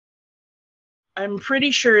I'm pretty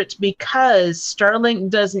sure it's because Starlink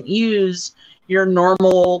doesn't use your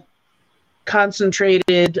normal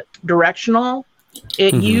concentrated directional.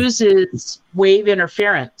 It uses wave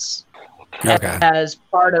interference as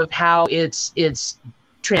part of how it's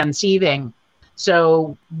transceiving.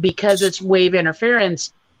 So because it's wave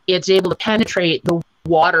interference, it's able to penetrate the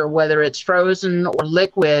water, whether it's frozen or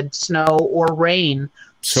liquid, snow or rain,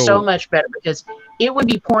 so much better, because it would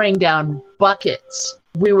be pouring down buckets.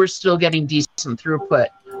 We were still getting decent throughput.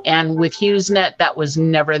 And with HughesNet, that was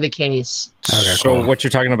never the case. Okay, so what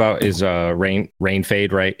you're talking about is rain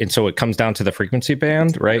fade, right? And so it comes down to the frequency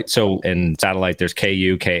band, right? So in satellite, there's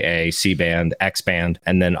KU, KA, C band, X band,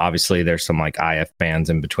 and then obviously there's some like IF bands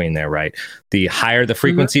in between there, right? The higher the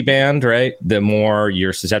frequency band, right, the more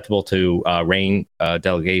you're susceptible to rain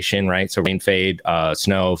delegation, right? So rain fade,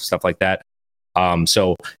 snow, stuff like that.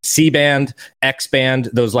 So C band, X band,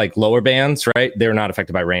 those like lower bands, right? They're not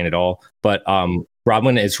affected by rain at all. But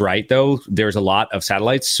Robin is right, though. There's a lot of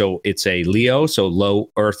satellites. So it's a LEO, so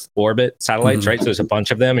low Earth orbit satellites, right? So there's a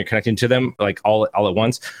bunch of them. You're connecting to them like all at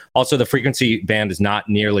once. Also, the frequency band is not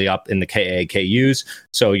nearly up in the KA, KUs,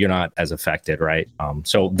 so you're not as affected, right?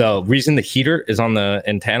 So the reason the heater is on the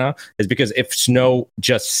antenna is because if snow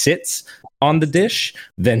just sits on the dish,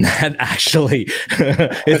 then that actually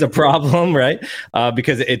is a problem, right?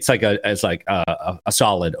 Because it's like a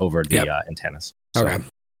solid over the antennas. So. Okay.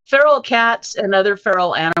 Feral cats and other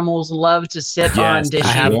feral animals love to sit on dishes.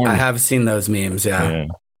 I have seen those memes. Yeah.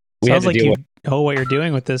 Sounds like you know what you're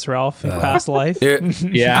doing with this, Ralph, in past life.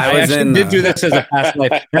 Yeah, I actually did do this as a past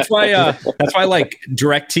life. That's why like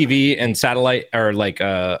DirecTV and satellite, or like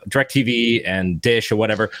DirecTV and Dish or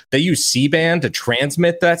whatever, they use C-band to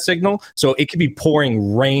transmit that signal. So it could be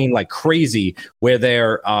pouring rain like crazy where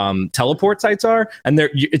their teleport sites are, and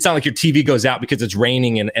it's not like your TV goes out because it's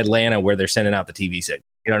raining in Atlanta where they're sending out the TV signal.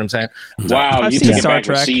 You know what I'm saying? Wow, I've you seen took it Star back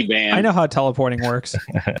with Trek. C-band. I know how teleporting works.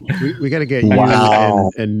 we got to get you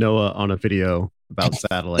and Noah on a video about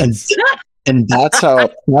satellites. And that's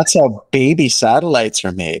how baby satellites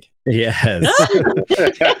are made. Yes.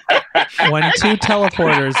 When two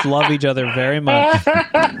teleporters love each other very much.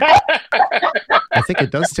 I think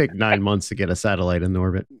it does take 9 months to get a satellite in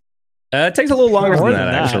orbit. It takes a little longer More than that,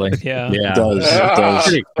 than that, actually. yeah. It does.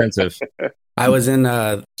 Pretty expensive. I was in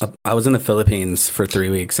the Philippines for 3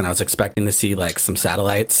 weeks, and I was expecting to see like some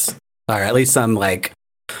satellites, or at least some like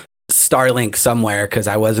Starlink somewhere, because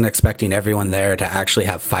I wasn't expecting everyone there to actually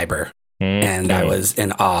have fiber. And I was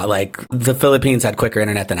in awe. Like the Philippines had quicker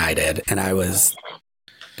internet than I did, and I was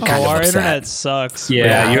kind of our upset. internet sucks.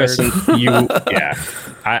 Yeah,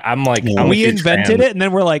 We invented it, and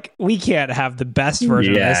then we're like, we can't have the best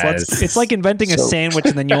version of this. It's like inventing a sandwich,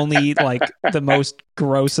 and then you only eat like the most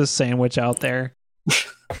grossest sandwich out there.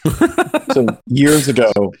 So years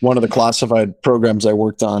ago, one of the classified programs I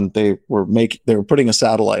worked on, they were putting a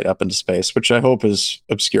satellite up into space, which I hope is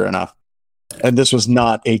obscure enough. And this was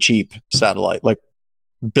not a cheap satellite, like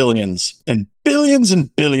billions and billions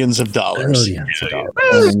and billions of dollars.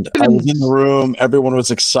 And I was in the room, everyone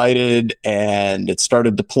was excited, and it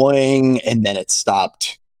started deploying, and then it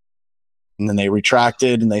stopped. And then they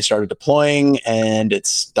retracted, and they started deploying, and it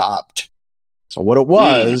stopped. So what it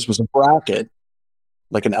was a bracket,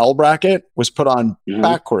 like an L bracket, was put on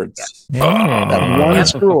backwards. That one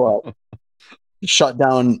screw up shut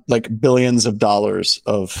down like billions of dollars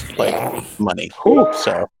of like money.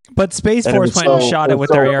 So, but Space Force went and shot it with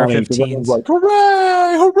their AR-15s. Like,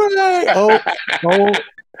 hooray! Hooray! Oh!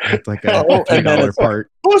 It's like a $3 part.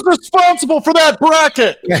 Who's responsible for that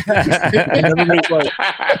bracket? And everybody's like,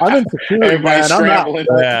 I'm in security, man. I'm not.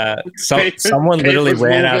 Yeah, someone literally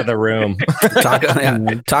ran out of the room.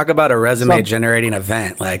 Talk about a resume generating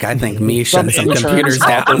event. Like, I think me shutting some computers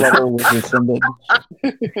down.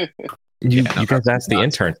 You guys asked the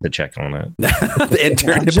intern to check on it. The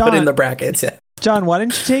intern to put in the brackets. Yeah. John, why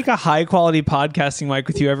didn't you take a high quality podcasting mic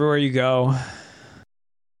with you everywhere you go?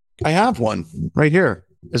 I have one right here.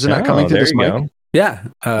 Isn't that coming to this mic? Go. Yeah.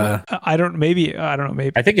 I don't know. Maybe.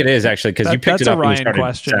 I think it is actually, because you picked it up and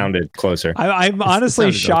you sounded closer. I'm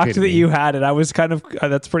honestly shocked that you had it. I was kind of.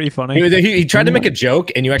 That's pretty funny. He tried to make a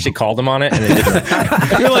joke, and you actually called him on it, and it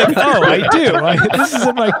didn't. You're like, oh, I do. This is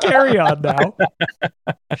in my carry-on now.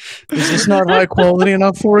 Is this not high quality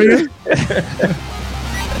enough for you?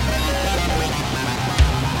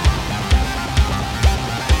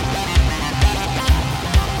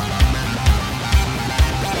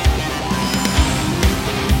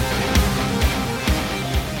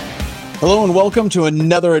 Hello and welcome to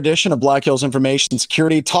another edition of Black Hills Information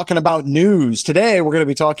Security, talking about news. Today, we're going to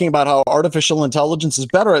be talking about how artificial intelligence is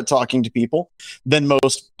better at talking to people than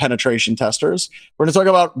most penetration testers. We're going to talk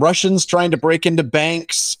about Russians trying to break into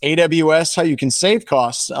banks, AWS, how you can save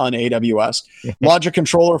costs on AWS, logic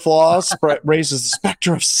controller flaws, raises the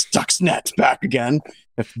specter of Stuxnet back again.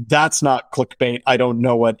 If that's not clickbait, I don't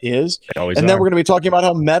know what is. And then we're going to be talking about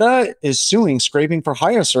how Meta is suing Scraping for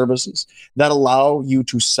Hire services that allow you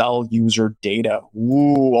to sell user data.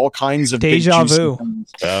 Ooh, all kinds of deja vu.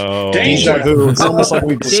 Deja vu. It's almost like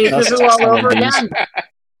we've discussed Deja vu all over again.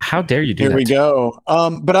 How dare you do that? Here we go.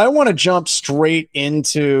 But I want to jump straight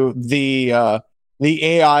into the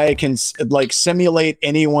AI can like simulate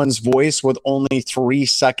anyone's voice with only 3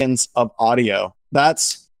 seconds of audio.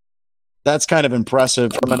 That's kind of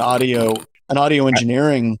impressive from an audio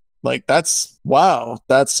engineering. Like that's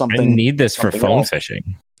something. I need this for phone phishing.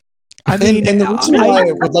 I mean, and the reason why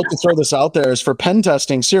I would like to throw this out there is for pen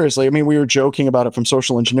testing. Seriously, I mean, we were joking about it from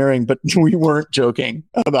social engineering, but we weren't joking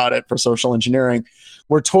about it for social engineering.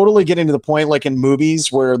 We're totally getting to the point, like in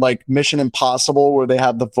movies, where like Mission Impossible, where they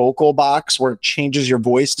have the vocal box where it changes your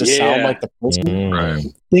voice to sound like the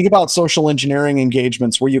person. Think about social engineering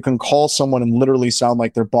engagements where you can call someone and literally sound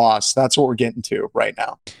like their boss. That's what we're getting to right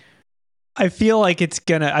now. I feel like it's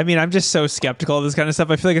gonna, I mean, I'm just so skeptical of this kind of stuff.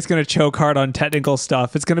 I feel like it's gonna choke hard on technical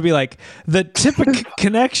stuff. It's gonna be like the TIPIC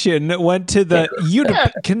connection went to the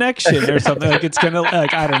UDP connection or something. Like it's gonna,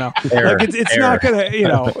 like, I don't know. Like it's not gonna, you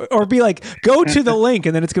know, or be like, go to the link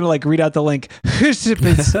and then it's gonna like read out the link.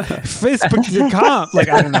 Facebook.com. Like,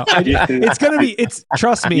 I don't know. It's gonna be,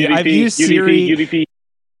 trust me, UDP, I've used Siri. UDP.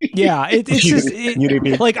 Yeah, it's just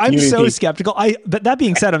like I'm so skeptical. But that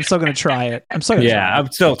being said, I'm still going to try it. I'm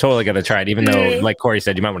still totally going to try it, even though, like Corey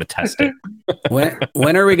said, you might want to test it.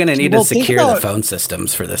 When are we going to need to secure the phone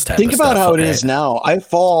systems for this type of stuff? Think about how it is now. I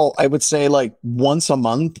would say, like once a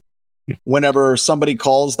month whenever somebody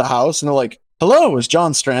calls the house and they're like, "Hello, is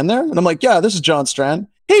John Strand there?" And I'm like, "Yeah, this is John Strand.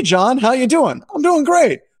 Hey, John, how you doing?" "I'm doing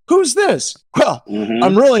great." "Who's this?" "Well,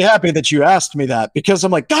 I'm really happy that you asked me that because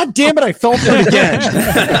I'm like, God damn it, I felt it again."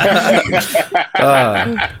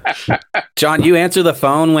 John, you answer the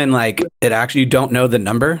phone when like it actually you don't know the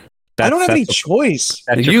number. I don't have any choice.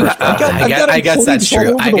 I guess that's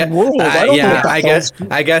true. I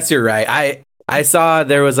guess you're right. I saw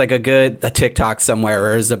there was like a TikTok somewhere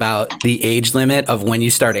where it was about the age limit of when you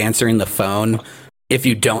start answering the phone if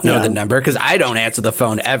you don't know the number, because I don't answer the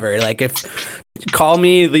phone ever. Like if call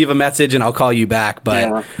me, leave a message and I'll call you back.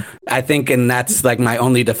 But I think, and that's like my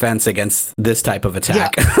only defense against this type of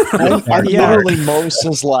attack. I'm literally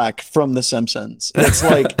Moses Lack from The Simpsons. It's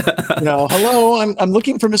like, hello, I'm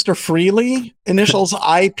looking for Mr. Freely, initials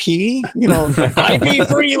IP, IP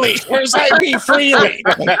Freely. Where's IP Freely?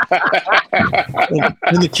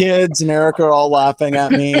 and the kids and Eric are all laughing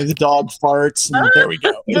at me. The dog farts. And there we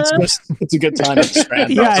go. It's a good time.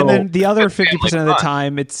 Yeah, and then the other 50% of the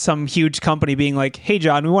time, it's some huge company being like, "Hey,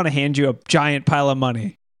 John, we want to hand you a giant pile of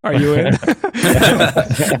money. Are you in?"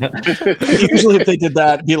 Usually, if they did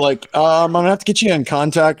that, it'd be like, "I'm gonna have to get you in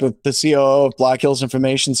contact with the COO of Black Hills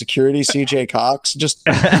Information Security, CJ Cox. Just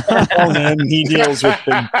call him. He deals with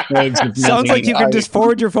big things." Sounds like you can just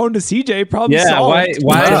forward your phone to CJ. Problem solved.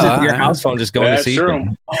 Why is it your house phone just going to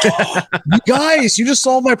CJ? You guys, you just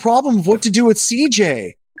solved my problem of what to do with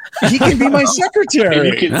CJ. He can be my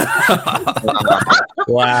secretary.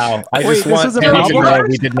 Wow. I just want to know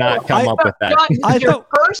we did not come up with that. Your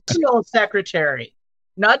personal secretary.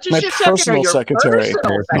 Not just my your personal secretary.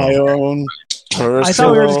 My own personal. I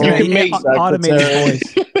thought we were just going to make automated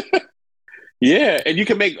voice. Yeah, and you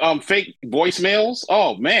can make fake voicemails.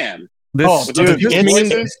 Oh, man.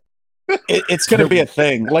 It's going to be a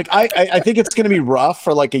thing. Like I think it's going to be rough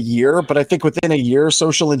for like a year, but I think within a year,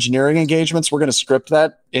 social engineering engagements, we're going to script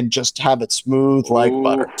that and just have it smooth like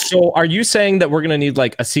butter. So, are you saying that we're going to need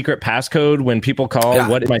like a secret passcode when people call? Yeah.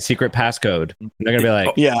 What is my secret passcode? They're going to be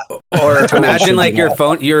like, yeah. Or imagine like your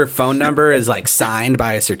phone number is like signed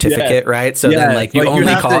by a certificate, right? So then like you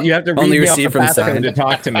have to only receive from signed to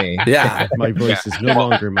talk to me. Yeah, my voice is no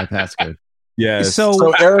longer my passcode. Yes.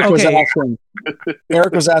 So Eric was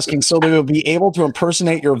asking, so they will be able to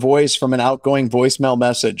impersonate your voice from an outgoing voicemail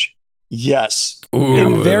message. Yes.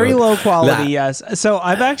 In very low quality, yes. So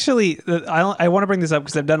I've actually, I want to bring this up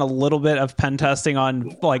because I've done a little bit of pen testing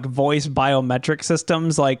on like voice biometric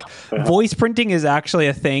systems. Like voice printing is actually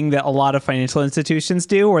a thing that a lot of financial institutions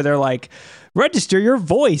do where they're like, register your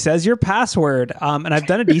voice as your password. And I've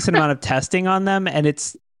done a decent amount of testing on them, and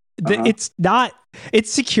it's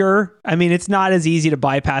secure. I mean, it's not as easy to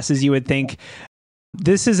bypass as you would think.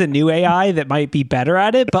 This is a new AI that might be better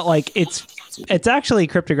at it, but like it's it's actually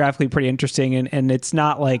cryptographically pretty interesting, and it's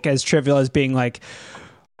not like as trivial as being like,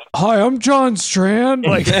 "Hi, I'm John Strand."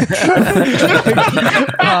 Like,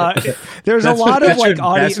 there's a lot of like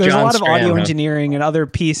audio. There's a lot of audio engineering and other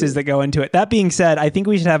pieces that go into it. That being said, I think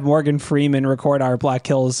we should have Morgan Freeman record our Black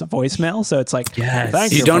Hills voicemail. So it's like,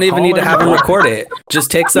 yes. You don't even need to have him record it.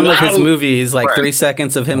 Just take some of his movies, like 3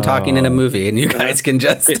 seconds of him talking in a movie, and you guys can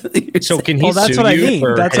just. So can he? Well, that's what I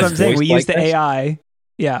mean. That's what I'm saying. We use the likeness? AI.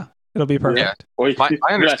 Yeah, it'll be perfect. Yeah. My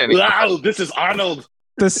understanding. Wow, this is Arnold.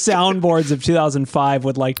 The soundboards of 2005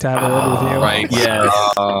 would like to have a word with you. Right. Yeah.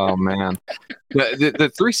 Oh man.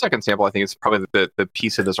 The 3-second sample, I think, is probably the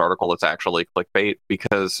piece of this article that's actually clickbait,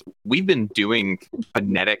 because we've been doing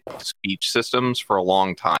phonetic speech systems for a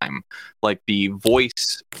long time. Like the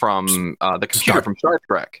voice from the computer from Star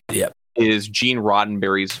Trek is Gene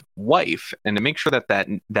Roddenberry's wife, and to make sure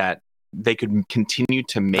that they could continue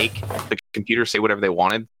to make the computer say whatever they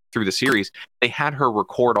wanted through the series, they had her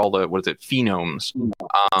record all the phonemes,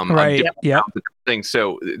 right? Yeah. Things.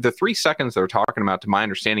 So the 3 seconds they're talking about, to my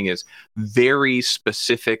understanding, is very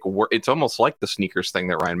specific. It's almost like the sneakers thing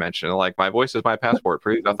that Ryan mentioned. Like, my voice is my passport.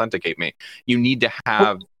 Please authenticate me. You need to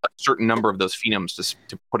have a certain number of those phonemes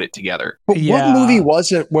to put it together. But what movie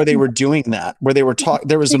was it where they were doing that? Where they were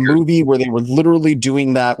there was a movie where they were literally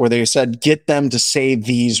doing that, where they said, "Get them to say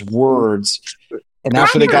these words." And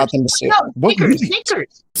after they got them to say, what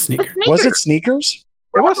Sneakers. Was it Sneakers?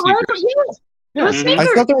 It was Sneakers. It was Sneakers.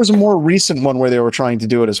 I thought there was a more recent one where they were trying to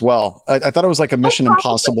do it as well. I thought it was like a Mission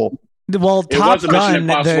Impossible. Well, Top Gun,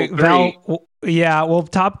 Well,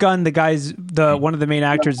 Top Gun, the guys, one of the main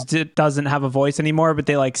actors doesn't have a voice anymore, but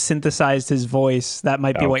they like synthesized his voice. That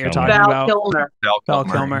might be what you're talking about. Val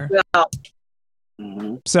Kilmer.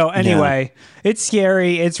 So anyway, it's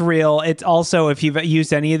scary. It's real. It's also, if you've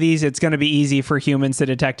used any of these, it's going to be easy for humans to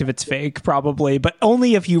detect if it's fake, probably, but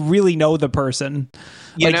only if you really know the person.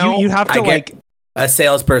 You have to a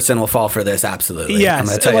salesperson will fall for this. Absolutely. Yes. I'm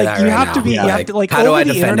going to tell you that You have to like, how do I over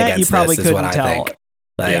the defend internet, you against probably this is what couldn't I tell.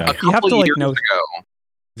 think. You have to like know. Ago,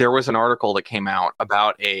 there was an article that came out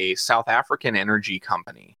about a South African energy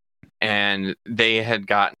company, and they had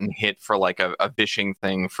gotten hit for like a phishing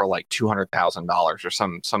thing for like $200,000 or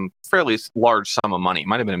some fairly large sum of money. It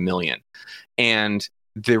might have been $1 million. And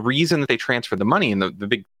the reason that they transferred the money, and the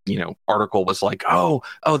big article was like,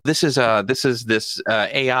 this is this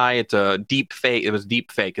AI, it's a deep fake. It was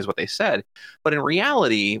deep fake is what they said. But in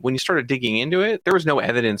reality, when you started digging into it, there was no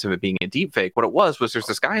evidence of it being a deep fake. What it was there's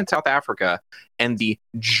this guy in South Africa, and the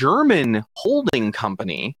German holding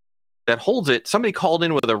company that holds it, somebody called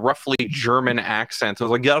in with a roughly German accent. It was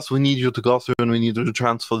like, "Yes, we need you to go through and we need you to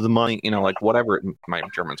transfer the money," like whatever. My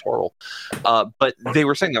German's horrible. But they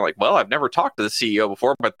were saying, they're like, "Well, I've never talked to the CEO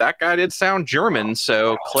before, but that guy did sound German,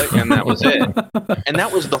 so click," and that was it. And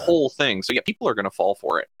that was the whole thing. So yeah, people are going to fall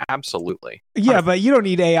for it. Absolutely. Yeah, but you don't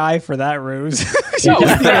need AI for that ruse. No,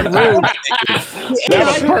 that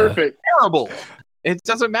was perfect. Terrible. It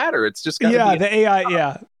doesn't matter. It's just the AI.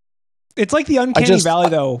 Yeah. It's like the uncanny valley,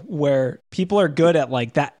 though, where people are good at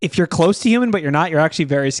like that. If you're close to human, but you're not, you're actually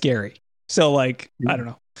very scary. So, like, I don't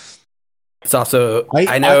know. It's also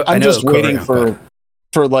I'm just waiting for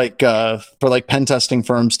pen testing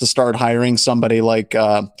firms to start hiring somebody like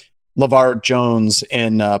LeVar Jones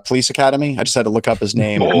in Police Academy. I just had to look up his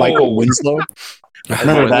name. Michael Winslow.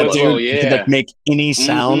 Remember that dude? He could like make any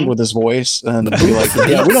sound with his voice and be like,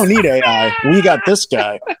 "Yeah, we don't need AI. We got this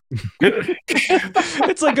guy."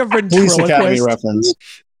 It's like a Police Academy reference.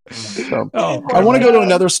 So, I want to go to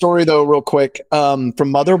another story though, real quick. From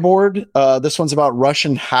Motherboard. This one's about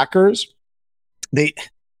Russian hackers. You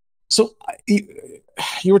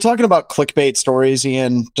were talking about clickbait stories,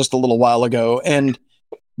 Ian, just a little while ago, and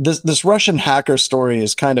this Russian hacker story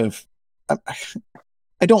is kind of.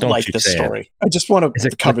 I don't like this story. I just want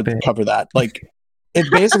to cover that. Like, it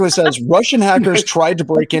basically says Russian hackers tried to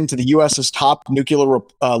break into the U.S.'s top nuclear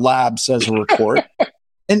lab, says a report.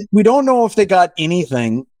 And we don't know if they got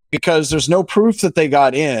anything because there's no proof that they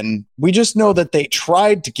got in. We just know that they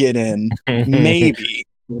tried to get in, maybe.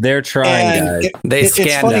 They're trying, guys.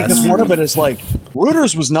 It's funny because one of it is like,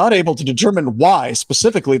 Reuters was not able to determine why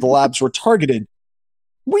specifically the labs were targeted.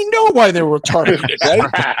 We know why they were targeted,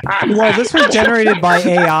 right? Well, this was generated by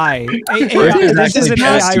AI. This is an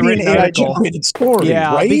AI generated story,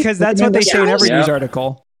 right? Because that's what they say in every news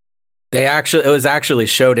article. It was actually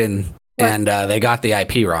showed in, and they got the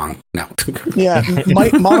IP wrong. No. Yeah,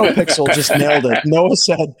 Monopixel just nailed it. Noah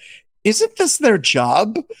said, "Isn't this their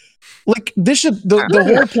job?" Like, this should the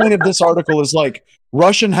whole point of this article is like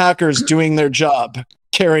Russian hackers doing their job.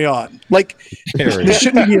 Carry on. Like, this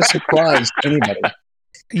shouldn't be a surprise to anybody.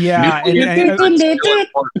 Yeah,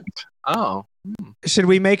 Oh. Should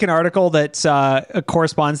we make an article that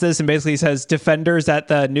corresponds to this and basically says defenders at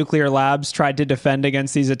the nuclear labs tried to defend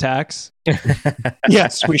against these attacks?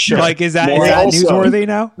 Yes, we should. Like, is that Also- newsworthy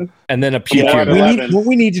now? And then a pew Yeah, pew. what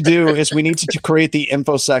we need to do is we need to create the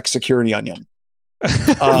InfoSec security onion.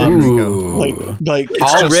 Ooh. Like it's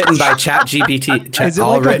all just- written by ChatGPT. Is it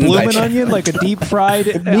all like a written by bloomin' onion, like a deep fried?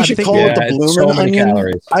 We should call it the it's bloomin' so many onion.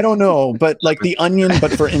 calories. I don't know, but like the onion,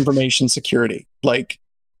 but for information security. Like,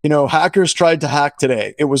 hackers tried to hack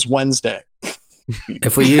today. It was Wednesday.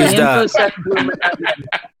 If we used InfoSec Bloomin' Onion.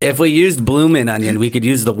 if we used bloomin' onion, we could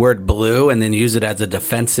use the word blue and then use it as a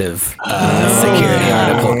defensive security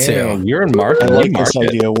article too. You're in I marketing. like this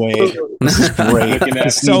idea, Wade. This is great. Looking at-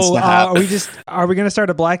 This needs So to happen. are we going to start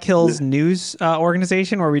a Black Hills news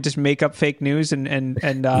organization where we just make up fake news and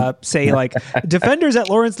say like defenders at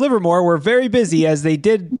Lawrence Livermore were very busy as they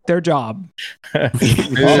did their job?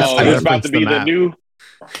 It's about to be the the map. new.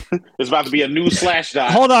 It's about to be a new slash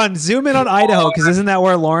dot. Hold on, zoom in on Idaho because isn't that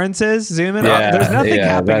where Lawrence is? Zoom in. Yeah, There's nothing yeah,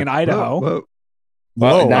 happening in that- Idaho. Whoa.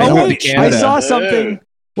 Well, now Oh you're in wait, I Canada. saw something.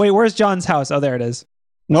 Wait, where's John's house? Oh, there it is.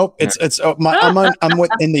 Nope, it's I'm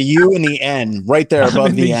in the U and the N right there I'm above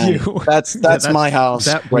in the the N. U. That's my house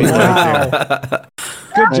that right right there.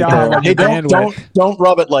 Good Right job. there. on Hey, your don't bandwidth. don't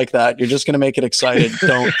rub it like that. You're just gonna make it excited.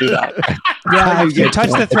 Don't do that. Yeah, if you touch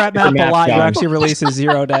the threat map a map lot, you down. actually release a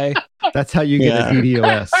 0 day. That's how you get Yeah. a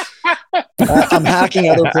DDoS. I'm hacking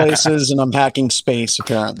other places and I'm hacking space.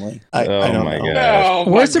 Apparently, I don't my know. God. Oh,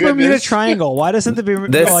 my Where's the Bermuda goodness. Triangle? Why doesn't the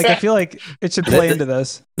Bermuda This- like? I feel like it should play into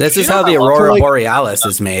this. This is You know how the how- Aurora like- Borealis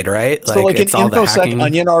is made, right? So like an it's all the InfoSec hacking.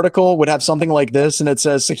 Onion article would have something like this, and it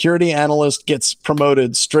says security analyst gets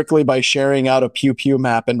promoted strictly by sharing out a pew pew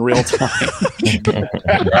map in real time.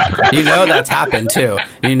 You know that's happened too.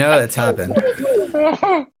 You know that's happened.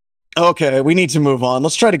 Okay, we need to move on.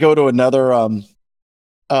 Let's try to go to another.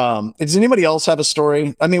 Does anybody else have a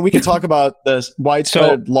story? I mean, we can talk about the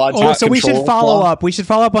widespread logic. Oh, so we should control follow flaw. up. We should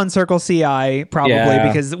follow up on Circle CI probably Yeah.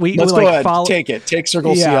 because we Let's like go ahead. follow. Take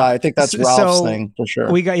Circle Yeah. CI. I think that's So- Ralph's thing for sure.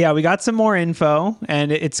 We got some more info,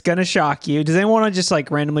 and it's gonna shock you. Does anyone want to just like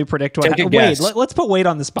randomly predict what? Take a Wade, guess. let's put Wade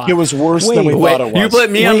on the spot. it was worse than we Wait, thought it was. you put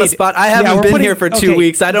me on the Wait, spot. I yeah, haven't we're been putting- here for 2 okay.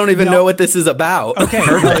 weeks. I don't even No. know what this is about. Okay,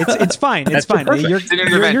 no, it's fine. It's That's fine. perfect. You're, It's an you're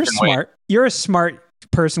intervention, smart. You're a smart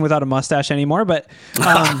person without a mustache anymore. But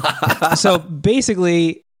so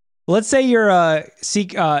basically, let's say you're a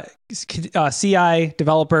CI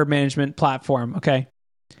developer management platform. Okay,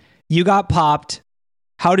 you got popped.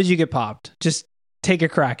 How did you get popped? Just take a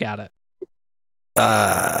crack at it.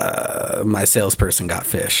 My salesperson got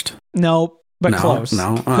fished. No, but No, close.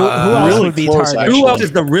 no. Who else really would be close, targeted? Who else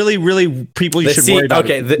is the really people you The should worry about?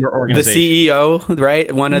 okay, in your the organization? CEO,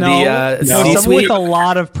 right? One of No, the no, someone C-suite, with a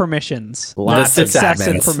lot of permissions. the Lots of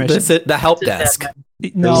excessive sysadmins, permissions. the help desk,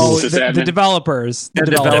 No, This is the admin. developers. The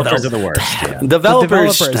The developers are the worst. Yeah.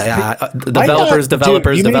 developers, developers. yeah, I thought- developers. dude, you made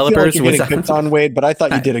me feel like Was you're getting picked on, Wade, but I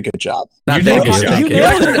thought you did a good job. Not You thank did you, good. thank You you.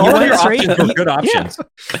 nailed it. All went your straight- options were good options.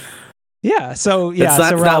 Yeah. So yeah. It's not,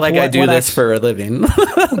 so it's Ralph, not like I what- do what this act- for a living.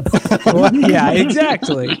 what- yeah,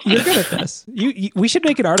 exactly. You're good at this. We should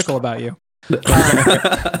make an article about you.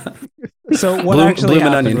 So what actually Bloomin'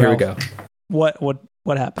 happened? onion. Here we Ralph? go.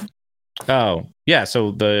 What happened? Oh, yeah.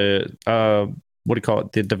 So the what do you call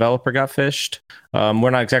it? The developer got phished. We're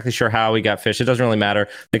not exactly sure how he got phished. It doesn't really matter.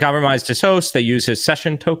 They compromised his host. They use his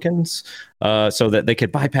session tokens so that they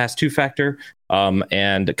could bypass two-factor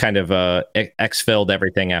and kind of exfilled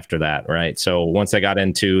everything after that, right? So once they got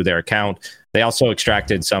into their account, they also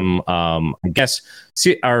extracted some, I guess,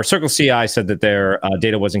 our Circle CI said that their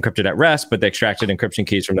data was encrypted at rest, but they extracted encryption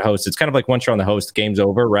keys from the host. It's kind of like once you're on the host, game's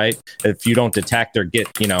over, right? If you don't detect or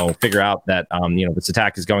figure out that, this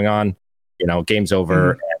attack is going on, game's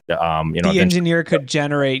over. And, The engineer could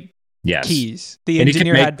generate yes. keys. The And he could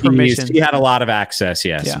engineer make had keys. permissions. He had a lot of access.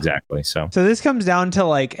 Yes, Yeah. exactly. So So this comes down to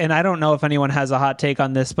like, and I don't know if anyone has a hot take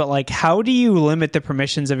on this, but like, how do you limit the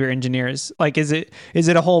permissions of your engineers? Like, is it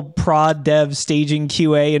a whole prod, dev, staging,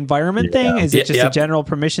 QA environment thing? Is it just a general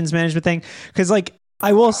permissions management thing? Because like,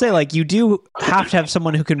 I will say, like, you do have to have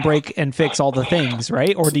someone who can break and fix all the things,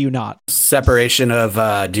 right? Or do you not? Separation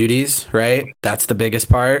of duties, right? That's the biggest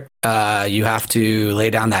part. You have to lay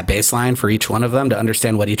down that baseline for each one of them to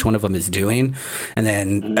understand what each one of them is doing. And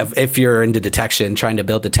then if you're into detection, trying to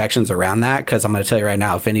build detections around that, because I'm going to tell you right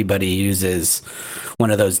now, if anybody uses one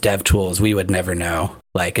of those dev tools, we would never know,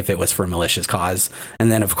 like if it was for malicious cause.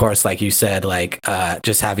 And then of course, like you said, like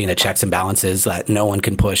just having a checks and balances that no one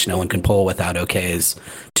can push, no one can pull without okays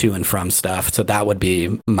to and from stuff. So that would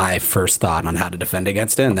be my first thought on how to defend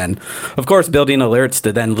against it. And then of course, building alerts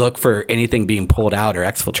to then look for anything being pulled out or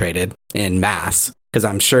exfiltrated in mass Because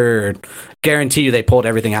I'm sure, guarantee you, they pulled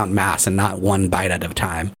everything out in mass and not one byte at a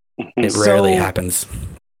time. It rarely happens.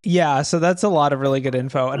 Yeah, so that's a lot of really good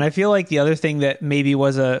info. And I feel like the other thing that maybe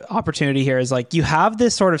was a opportunity here is like you have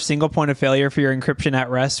this sort of single point of failure for your encryption at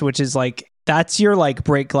rest, which is like that's your like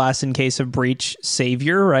break glass in case of breach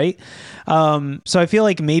savior, right? So I feel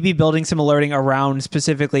like maybe building some alerting around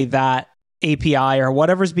specifically that API or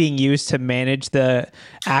whatever's being used to manage the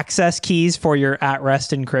access keys for your at rest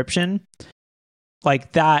encryption,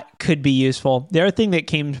 like that could be useful. The other thing that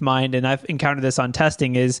came to mind, and I've encountered this on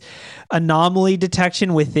testing, is anomaly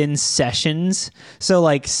detection within sessions. So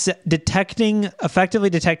like effectively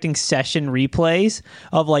detecting session replays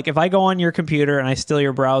of like, if I go on your computer and I steal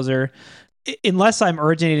your browser, unless I'm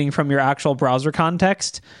originating from your actual browser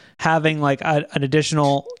context, having like an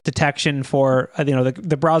additional detection for,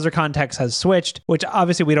 the browser context has switched, which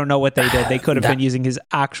obviously we don't know what they did. They could have been using his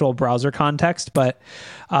actual browser context, but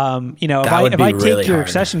if I take your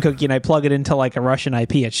session cookie and I plug it into like a Russian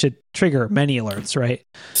IP, it should trigger many alerts, right?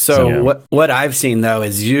 So what I've seen though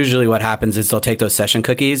is usually what happens is they'll take those session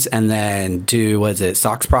cookies and then do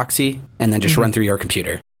SOX proxy and then just run through your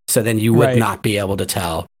computer. So then you would not be able to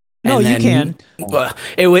tell. No, you can.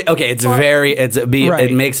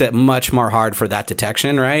 It makes it much more hard for that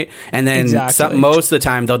detection, right? And then most of the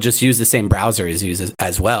time they'll just use the same browser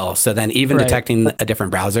as well. So then even detecting a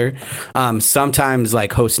different browser, sometimes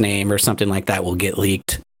like host name or something like that will get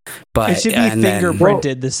leaked. But it should be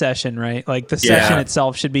fingerprinted, the session, right? Like the session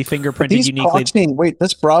itself should be fingerprinted uniquely.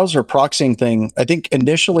 This browser proxying thing, I think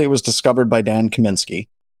initially it was discovered by Dan Kaminsky.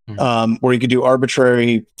 Where you could do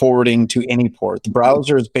arbitrary forwarding to any port. The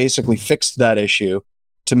browser has basically fixed that issue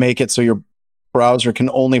to make it so your browser can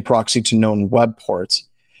only proxy to known web ports.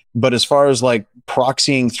 But as far as like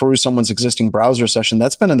proxying through someone's existing browser session,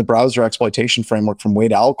 that's been in the browser exploitation framework from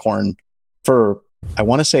Wade Alcorn for, I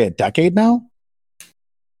want to say, a decade now.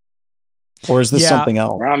 Or is this something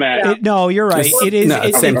else? No, you're right. It is.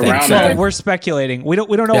 Same thing. We're speculating. We don't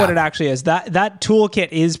know what it actually is. That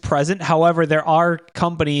toolkit is present. However, there are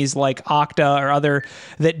companies like Okta or other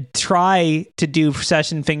that try to do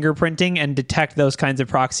session fingerprinting and detect those kinds of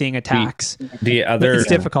proxying attacks. It's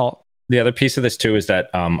difficult. The other piece of this too is that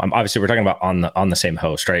obviously we're talking about on the same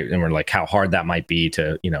host, right? And we're like how hard that might be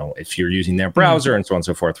to, if you're using their browser and so on and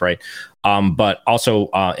so forth, right? But also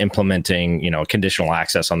implementing, conditional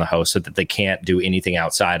access on the host so that they can't do anything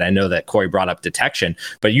outside. I know that Corey brought up detection,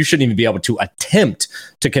 but you shouldn't even be able to attempt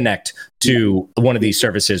to connect to one of these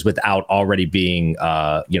services without already being,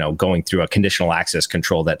 going through a conditional access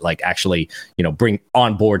control that like actually, bring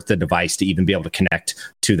on board the device to even be able to connect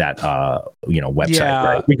to that, website,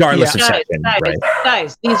 right? Regardless of session, right?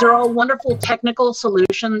 Guys, these are all wonderful technical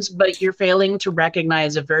solutions, but you're failing to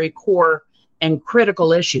recognize a very core and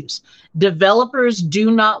critical issues. Developers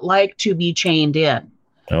do not like to be chained in.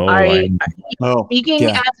 Speaking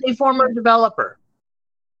as a former developer,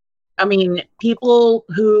 I mean, people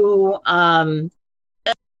who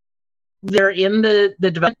they're in the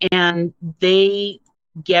development and they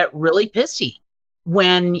get really pissy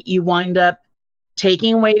when you wind up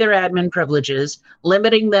taking away their admin privileges,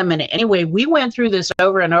 limiting them in any way. We went through this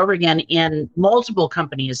over and over again in multiple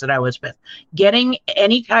companies that I was with. Getting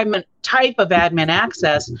any type of admin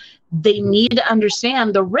access, they need to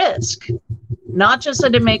understand the risk, not just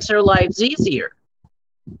that it makes their lives easier.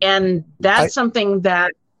 And that's something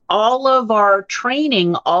that all of our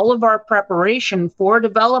training, all of our preparation for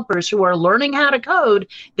developers who are learning how to code,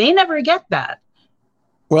 they never get that.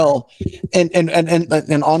 Well,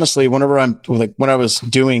 and honestly, when I was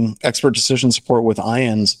doing expert decision support with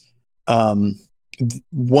IANS,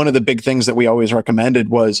 one of the big things that we always recommended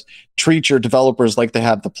was treat your developers like they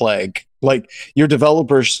have the plague. Like your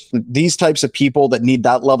developers, these types of people that need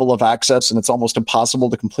that level of access, and it's almost impossible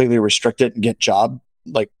to completely restrict it and get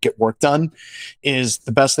work done, is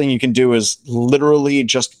the best thing you can do is literally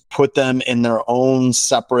just put them in their own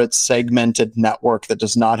separate segmented network that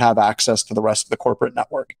does not have access to the rest of the corporate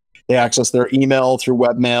network. They access their email through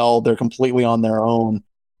webmail. They're completely on their own,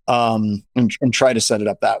 and try to set it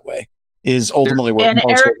up that way is ultimately what. And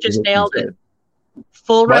Eric just nailed it.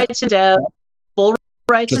 Full rights and dev,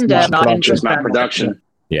 not just not production.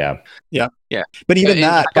 Yeah. But even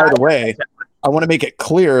that, by the way, I want to make it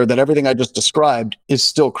clear that everything I just described is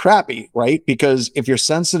still crappy, right? Because if your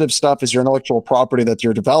sensitive stuff is your intellectual property that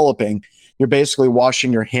you're developing, you're basically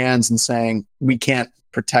washing your hands and saying, we can't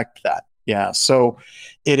protect that. Yeah. So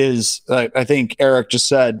it is, I think Eric just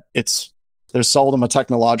said, there's seldom a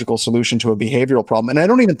technological solution to a behavioral problem. And I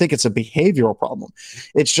don't even think it's a behavioral problem.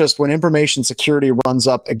 It's just when information security runs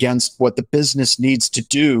up against what the business needs to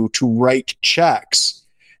do to write checks,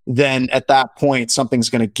 then at that point something's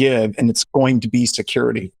going to give, and it's going to be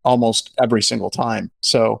security almost every single time.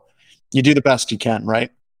 So you do the best you can,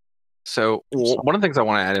 right? So one of the things I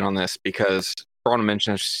want to add in on this, because I want to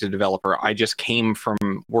mention as a developer, I just came from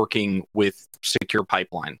working with secure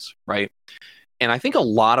pipelines, right? And I think a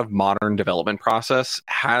lot of modern development process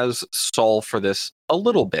has solved for this a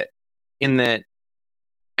little bit, in that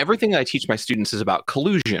everything I teach my students is about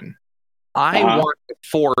collusion. I want to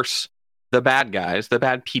force the bad guys, the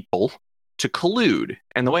bad people, to collude.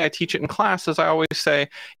 And the way I teach it in class is I always say,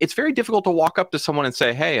 it's very difficult to walk up to someone and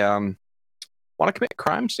say, hey, want to commit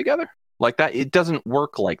crimes together? Like that, it doesn't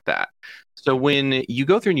work like that. So when you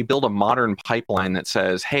go through and you build a modern pipeline that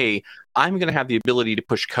says, hey, I'm going to have the ability to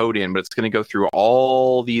push code in, but it's going to go through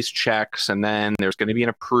all these checks, and then there's going to be an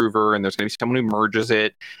approver, and there's going to be someone who merges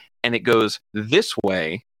it, and it goes this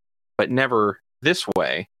way, but never this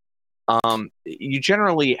way, you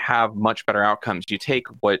generally have much better outcomes. You take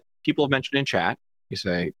what people have mentioned in chat, you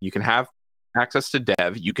say, you can have access to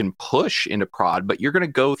dev, you can push into prod, but you're going to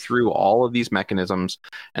go through all of these mechanisms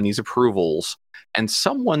and these approvals, and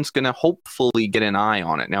someone's going to hopefully get an eye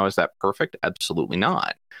on it. Now, is that perfect? Absolutely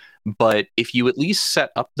not. But if you at least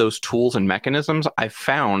set up those tools and mechanisms, I've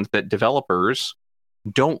found that developers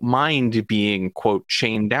don't mind being, quote,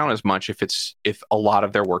 chained down as much if a lot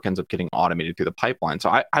of their work ends up getting automated through the pipeline.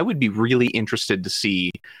 So I would be really interested to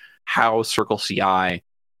see how Circle CI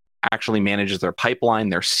actually manages their pipeline,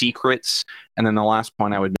 their secrets. And then the last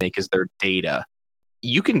point I would make is their data.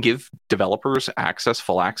 You can give developers access,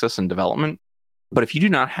 full access in development, but if you do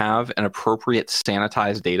not have an appropriate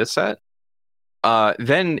sanitized data set,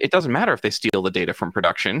 then it doesn't matter if they steal the data from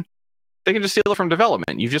production. They can just steal it from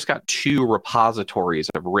development. You've just got two repositories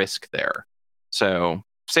of risk there. So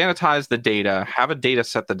sanitize the data, have a data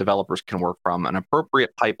set that developers can work from, an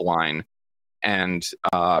appropriate pipeline, and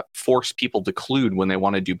force people to collude when they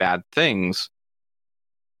want to do bad things.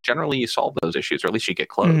 Generally, you solve those issues, or at least you get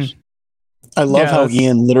close. I love how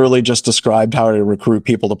Ian literally just described how to recruit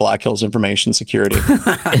people to Black Hills Information Security.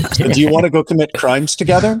 Do you want to go commit crimes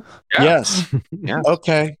together? Yeah. Yes. Yeah.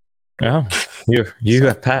 Okay. Oh, you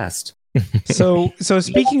have passed. So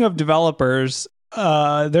speaking of developers,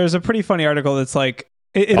 there's a pretty funny article that's like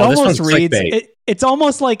it Oh, this almost one's reads clickbait. it's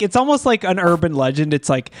almost like an urban legend. It's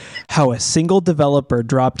like how a single developer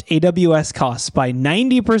dropped AWS costs by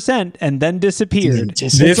 90% and then disappeared.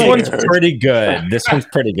 This one's pretty good. This is like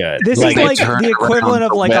the equivalent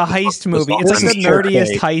of like a heist movie. It's like the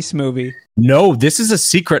nerdiest heist movie. No, this is a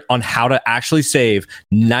secret on how to actually save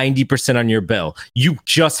 90% on your bill. You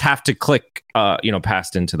just have to click,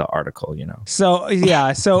 past into the article, So,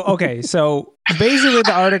 yeah. So, okay. So basically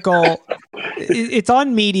the article, it's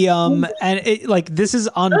on Medium, and this is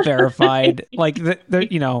unverified.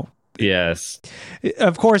 Yes.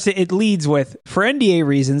 Of course, it leads with, for NDA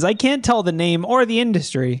reasons, I can't tell the name or the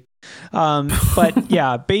industry. But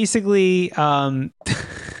yeah, basically, I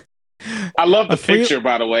love the picture,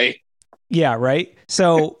 by the way. Yeah, right.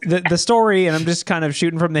 So the story, and I'm just kind of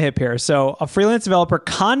shooting from the hip here. So a freelance developer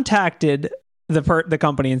contacted the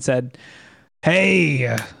company and said,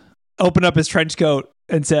 "Hey," opened up his trench coat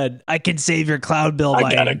and said, "I can save your cloud bill.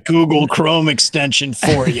 I got a Google Chrome extension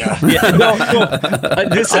for you. I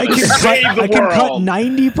can cut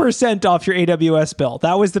 90% off your AWS bill."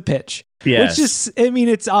 That was the pitch. Yes. Which is,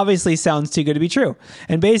 it's obviously sounds too good to be true.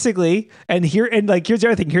 And basically, here's the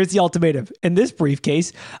other thing. Here's the ultimatum. In this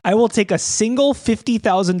briefcase, I will take a single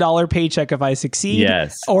 $50,000 paycheck if I succeed,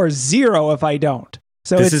 yes, or zero if I don't.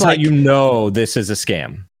 So this is how you know this is a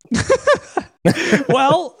scam.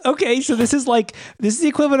 Well, okay, so this is the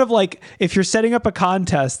equivalent of if you're setting up a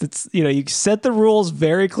contest, it's you set the rules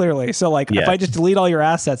very clearly. So if I just delete all your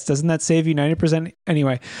assets, doesn't that save you 90%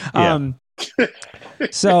 anyway? Yeah.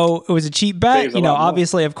 So it was a cheap bet.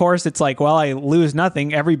 Obviously, of course, it's I lose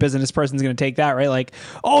nothing. Every business person's going to take that, right?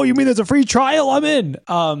 Oh, you mean there's a free trial? I'm in.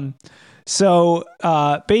 So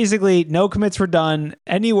basically, no commits were done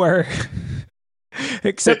anywhere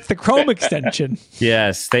except the Chrome extension.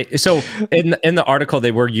 Yes. So in the article,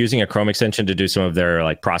 they were using a Chrome extension to do some of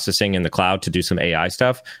their processing in the cloud to do some AI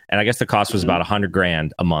stuff. And I guess the cost was about $100,000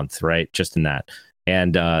 a month, right? Just in that.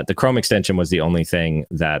 And the Chrome extension was the only thing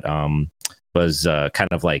that was kind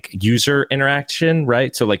of user interaction,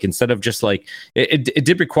 right? So instead of just it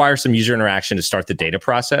did require some user interaction to start the data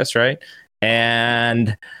process, right?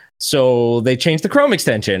 And So they changed the Chrome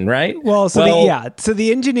extension, right? So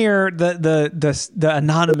the engineer, the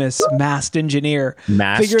anonymous masked engineer,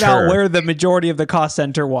 figured out where the majority of the cost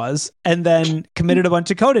center was, and then committed a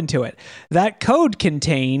bunch of code into it. That code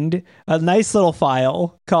contained a nice little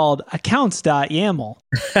file called accounts.yaml,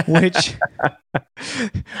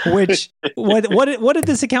 which what did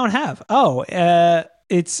this account have?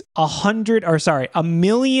 It's 1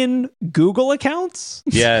 million Google accounts.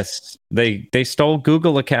 Yes, they stole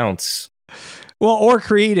Google accounts. Well, or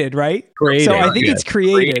created, right? Created. So I think it's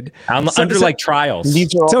created under trials.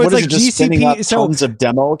 So it's like GCP. Tons of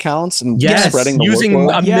demo accounts and spreading the using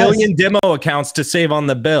workload? a million demo accounts to save on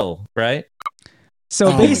the bill, right?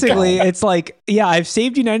 So basically, it's like, I've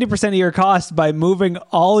saved you 90% of your cost by moving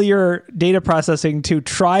all your data processing to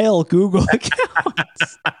trial Google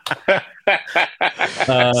accounts.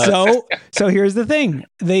 So here's the thing.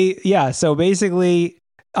 So basically,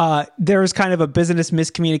 there's kind of a business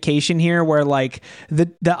miscommunication here where like the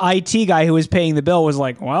IT guy who was paying the bill was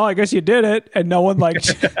like, well, I guess you did it. And no one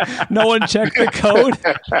checked the code.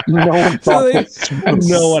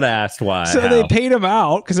 No one asked why. So they paid him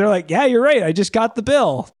out because they're like, yeah, you're right. I just got the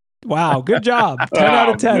bill. Wow, good job. 10 out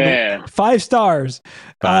of 10. Man. 5 stars.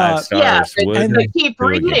 5 stars. Yeah, Wouldn't but it? keep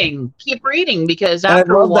reading because And I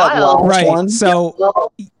after a love that while, last one.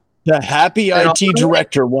 So The happy IT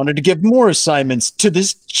director wanted to give more assignments to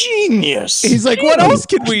this genius. he's like, what else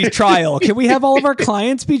can we trial? Can we have all of our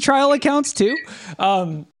clients be trial accounts too?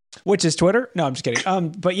 Which is Twitter? No, I'm just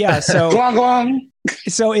kidding. But yeah, so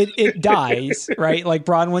so it dies, right? Like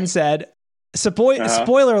Bronwyn said.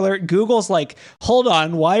 Spoiler alert, Google's like, hold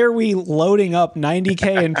on, why are we loading up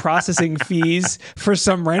 $90K in processing fees for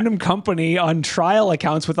some random company on trial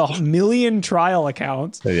accounts with 1 million trial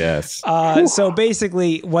accounts? Yes. So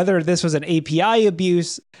basically, whether this was an API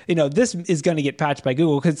abuse, this is going to get patched by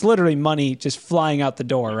Google because it's literally money just flying out the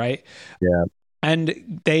door, right? Yeah.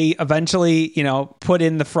 And they eventually, put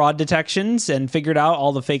in the fraud detections and figured out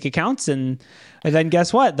all the fake accounts. And then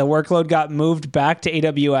guess what? The workload got moved back to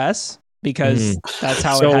AWS. Because that's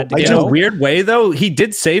how it had to go. In a weird way, though, he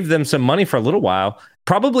did save them some money for a little while.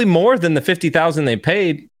 Probably more than the $50,000 they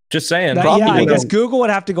paid. Just saying. I guess Google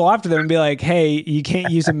would have to go after them and be like, "Hey, you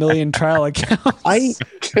can't use 1 million trial accounts."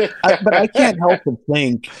 But I can't help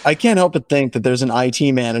but think. That there's an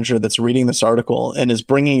IT manager that's reading this article and is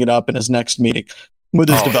bringing it up in his next meeting with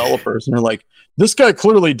his developers, and they're like, "This guy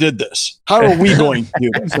clearly did this. How are we going to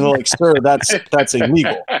do this?" And they're like, "Sir, that's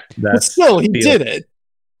illegal." But still, he did it.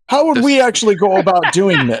 How would we actually go about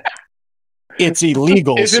doing that? It's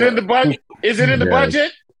illegal. Is it in the budget? Is it in the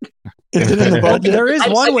budget? Is it in the budget? There is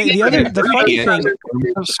one way. The funny thing,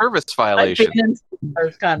 service violation.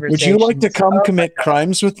 Would you like to come commit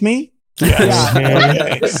crimes with me? Yes.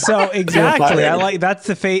 Yeah. So exactly, I like that's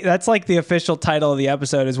that's like the official title of the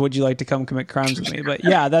episode is "Would you like to come commit crimes with me?" But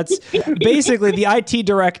yeah, that's basically the IT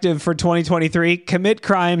directive for 2023: commit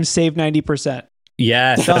crimes, save 90%.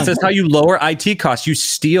 Yes, that's how you lower IT costs. You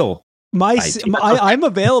steal. I'm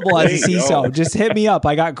available as a CISO. Just hit me up.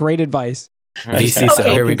 I got great advice.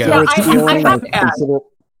 CISO, here we go. Yeah,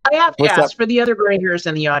 I have to ask for the other gray hairs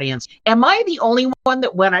in the audience. Am I the only one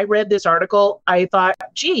that when I read this article, I thought,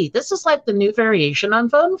 gee, this is like the new variation on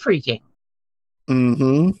phone freaking?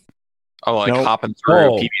 Mm-hmm. Oh, like hopping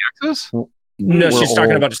through PBXs? No, she's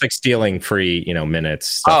talking about just like stealing free,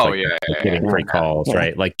 minutes. Getting free calls,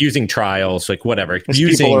 right? Like using trials, like whatever.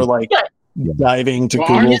 People are like diving to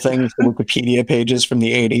Google things, to Wikipedia pages from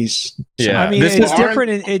the 80s. Yeah, I mean, it's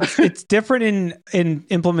different. It's different in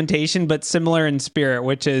implementation, but similar in spirit,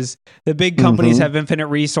 which is the big companies have infinite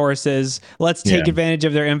resources. Let's take advantage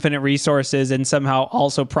of their infinite resources and somehow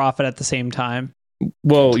also profit at the same time.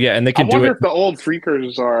 Well, yeah, and they can do it. I wonder if the old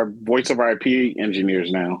freakers are voice over IP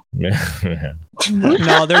engineers now. Yeah.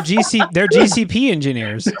 No, they're GCP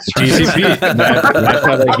engineers. GCP. That's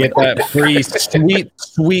how they get that free,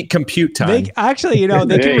 sweet compute time. They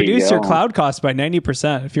can reduce your cloud costs by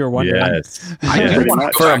 90% if you're wondering. Yes.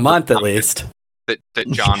 For a month at least. That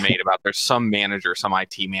John made about there's some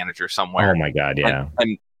IT manager somewhere. Oh my God, yeah.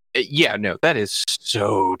 And that is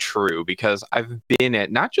so true because I've been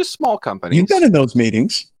at not just small companies. You've been in those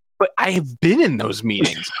meetings. But I have been in those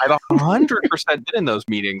meetings. I've 100% been in those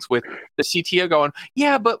meetings with the CTO going,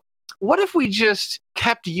 yeah, but what if we just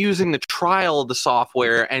kept using the trial of the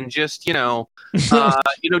software and just, did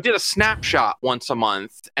a snapshot once a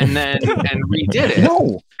month and then redid it? No.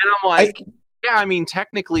 And I'm like, Yeah, I mean,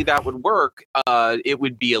 technically that would work. It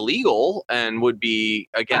would be illegal and would be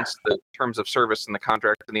against the terms of service in the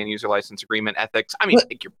contract and the end user license agreement, ethics. I mean,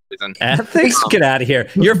 take your poison. Ethics? Get out of here.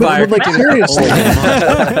 You're fired. But like seriously,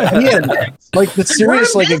 Ian, like the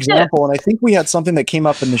serious like example, and I think we had something that came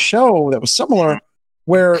up in the show that was similar,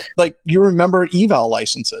 where like you remember eval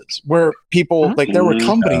licenses, where people like there were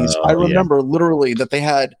companies. I remember literally that they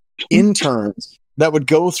had interns that would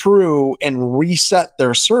go through and reset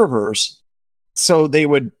their servers. So they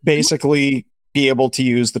would basically be able to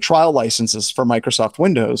use the trial licenses for Microsoft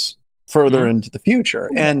Windows further into the future.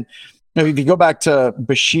 And if you go back to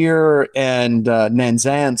Bashir and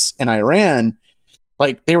Nanzance in Iran,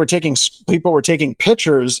 like people were taking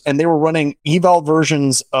pictures and they were running eval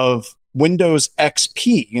versions of Windows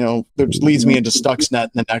XP, which leads me into Stuxnet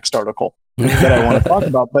in the next article that I want to talk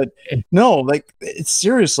about. But no, like it's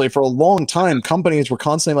seriously, for a long time, companies were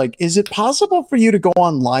constantly like, is it possible for you to go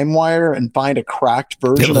on LimeWire and find a cracked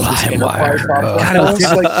version of this enterprise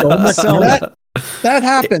software? That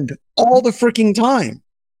happened all the freaking time.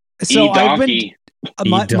 So I've been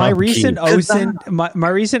my recent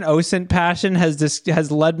OSINT passion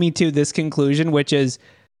has led me to this conclusion, which is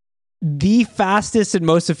the fastest and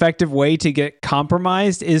most effective way to get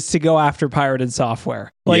compromised is to go after pirated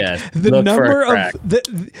software. Like the number of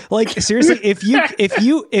seriously, if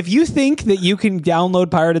you think that you can download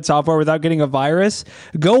pirated software without getting a virus,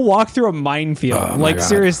 go walk through a minefield.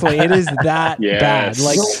 Seriously, it is that bad.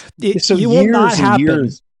 Like you will not happen.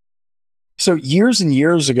 So years and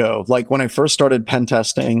years ago, like when I first started pen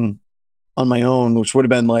testing on my own, which would have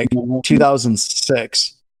been like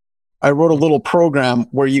 2006, I wrote a little program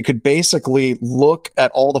where you could basically look at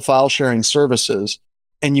all the file sharing services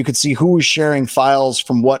and you could see who was sharing files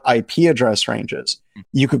from what IP address ranges.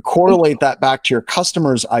 You could correlate that back to your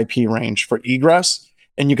customer's IP range for egress,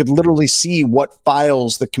 and you could literally see what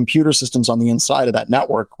files the computer systems on the inside of that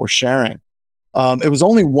network were sharing. It was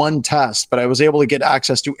only one test, but I was able to get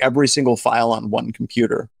access to every single file on one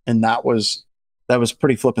computer, and that was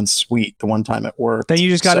pretty flippin' sweet the one time it worked. Then you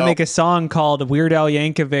just got to make a song called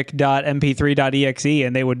WeirdAlYankovic.mp3.exe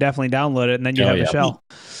and they would definitely download it, and then you have a shell.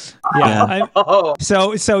 Yeah.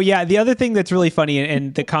 So yeah, the other thing that's really funny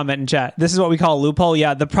in the comment in chat, this is what we call a loophole.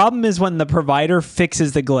 Yeah, the problem is when the provider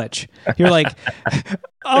fixes the glitch. You're like,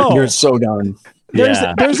 oh, you're so done.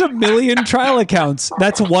 There's a million trial accounts.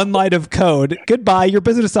 That's one line of code. Goodbye. Your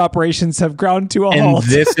business operations have ground to a halt.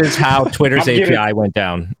 And this is how Twitter's API went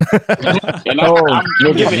down. And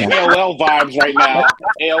I'm giving AOL vibes right now.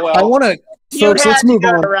 AOL. I want to, folks, let's move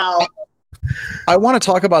on. I want to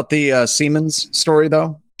talk about the Siemens story,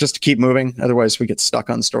 though, just to keep moving. Otherwise, we get stuck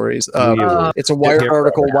on stories. It's a Wired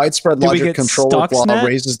article. Widespread logic controller flaw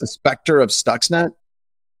raises the specter of Stuxnet.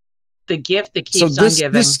 The gift that keeps on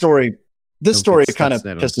giving. This story kind of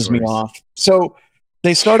pisses me off. So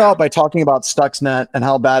they start out by talking about Stuxnet and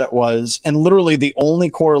how bad it was. And literally the only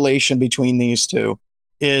correlation between these two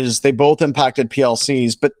is they both impacted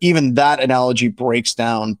PLCs. But even that analogy breaks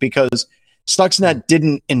down because Stuxnet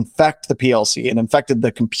didn't infect the PLC. It infected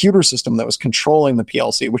the computer system that was controlling the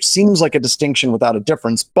PLC, which seems like a distinction without a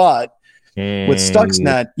difference. But with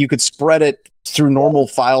Stuxnet, you could spread it through normal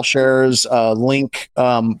file shares, link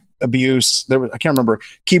abuse. I can't remember,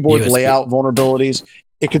 keyboard layout vulnerabilities.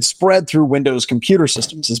 It could spread through Windows computer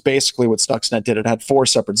systems is basically what Stuxnet did. It had 4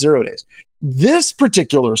 separate 0 days. This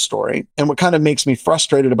particular story, and what kind of makes me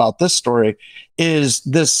frustrated about this story, is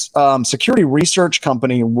this security research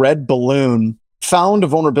company, Red Balloon, found a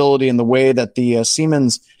vulnerability in the way that the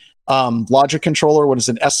Siemens logic controller, what is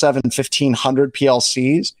it, S7 1500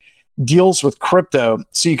 PLCs, deals with crypto.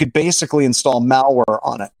 So you could basically install malware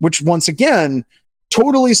on it, which once again,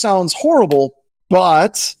 totally sounds horrible,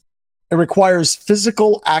 but it requires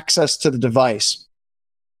physical access to the device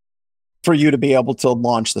for you to be able to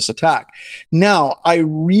launch this attack. Now, I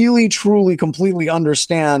really, truly, completely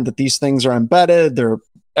understand that these things are embedded. They're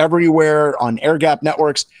everywhere on air-gapped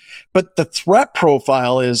networks. But the threat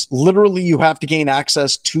profile is literally you have to gain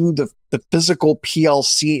access to the physical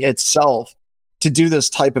PLC itself to do this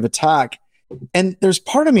type of attack. And there's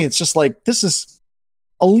part of me, it's just like, this is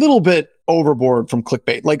a little bit overboard from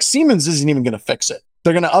clickbait. Like Siemens isn't even going to fix it.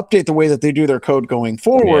 They're going to update the way that they do their code going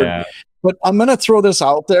forward. Yeah. But I'm going to throw this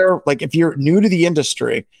out there. Like if you're new to the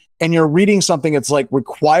industry and you're reading something, it's like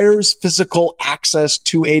requires physical access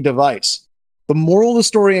to a device. The moral of the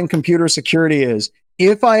story in computer security is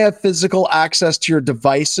if I have physical access to your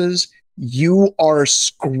devices, you are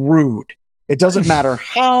screwed. It doesn't matter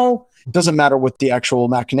how, it doesn't matter what the actual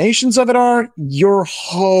machinations of it are, you're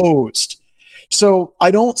hosed. So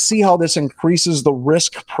I don't see how this increases the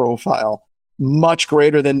risk profile. much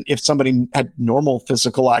greater than if somebody had normal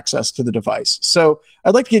physical access to the device. So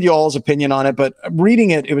I'd like to get you all's opinion on it, but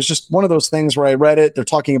reading it, it was just one of those things where I read it, they're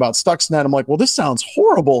talking about Stuxnet. I'm like, well, this sounds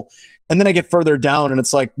horrible. And then I get further down and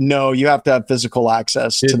it's like, no, you have to have physical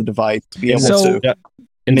access to the device to be able to.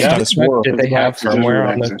 In the this work. did they have firmware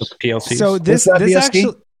on the PLCs? So this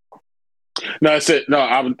actually. No, I said no.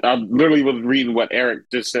 I literally was reading what Eric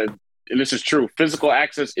just said, and this is true. Physical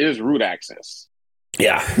access is root access.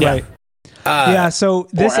 Yeah. Right. So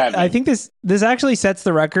this, I think this actually sets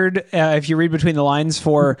the record, if you read between the lines,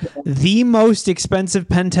 for the most expensive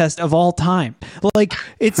pen test of all time. Like,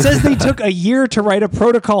 it says they took a year to write a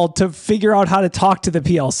protocol to figure out how to talk to the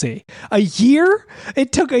PLC. A year?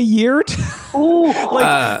 It took a year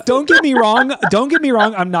to, don't get me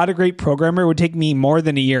wrong. I'm not a great programmer. It would take me more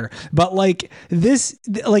than a year. But like this,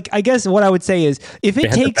 like, I guess what I would say is, if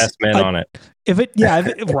it takes the best man on it. If it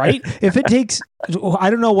takes,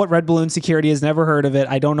 I don't know what Red Balloon Security is, never heard of it.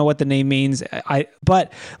 I don't know what the name means.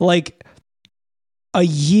 But like a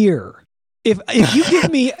year.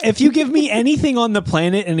 If you give me anything on the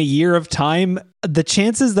planet in a year of time, the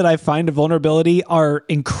chances that I find a vulnerability are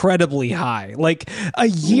incredibly high. Like a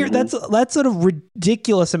year, that's sort of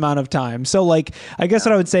ridiculous amount of time. So like, I guess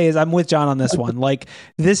what I would say is I'm with John on this one. Like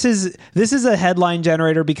this is a headline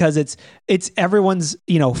generator because it's everyone's,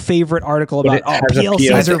 favorite article about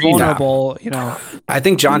PLCs are vulnerable, I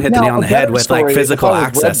think John hit the nail on the head with like physical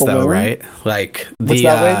access though, right? Like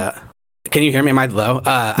can you hear me? Am I low?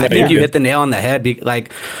 I think you hit the nail on the head.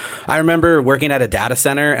 Like, I remember working at a data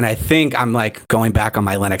center, and I think I'm like going back on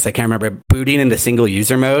my Linux. I can't remember booting into single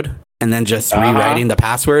user mode and then just rewriting the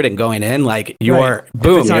password and going in. Like, you're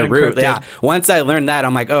root. Yeah. Once I learned that,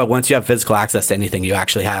 I'm like, oh, once you have physical access to anything, you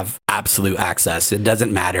actually have absolute access. It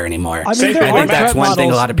doesn't matter anymore. I mean, I think that's one thing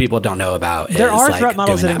a lot of people don't know about. There are threat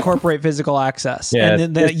models that incorporate physical access,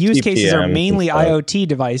 and the use cases are mainly IoT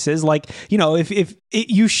devices. Like, if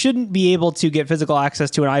you shouldn't be able to get physical access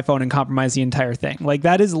to an iPhone and compromise the entire thing. Like,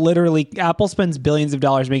 that is literally, Apple spends billions of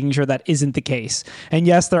dollars making sure that isn't the case. And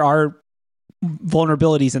yes, there are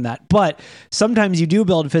vulnerabilities in that, but sometimes you do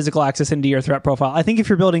build physical access into your threat profile. I think if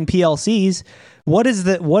you're building PLCs, what is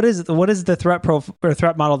the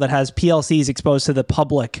threat model that has PLCs exposed to the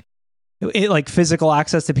public? Like physical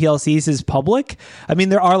access to PLCs is public. I mean,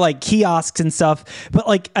 there are like kiosks and stuff, but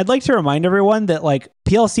like, I'd like to remind everyone that like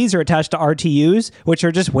PLCs are attached to RTUs, which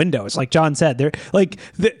are just Windows. Like John said, they're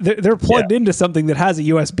plugged into something that has a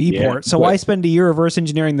USB port. So why spend a year reverse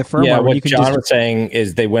engineering the firmware? Yeah, what John was saying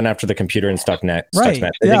is they went after the computer and Stuxnet. Right.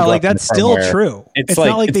 Yeah, like that's still true. It's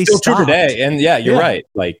not like they still stopped. True today. And you're right.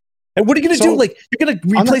 Like, and what are you going to do? Like, you're going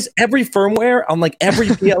to replace every firmware on like every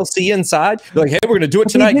PLC inside? You're like, hey, we're going to do it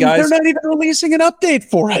tonight, guys. They're not even releasing an update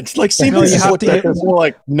for it. Like, Siemens is more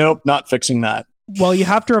like, nope, not fixing that. Well, you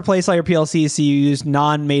have to replace all your PLCs, so you use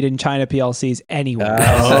non-made in China PLCs anyway.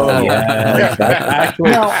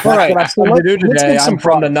 Actually, all right. That's what I'm to do today. I'm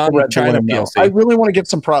from the non-China PLC. I really want to give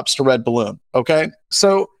some props to Red Balloon. Okay,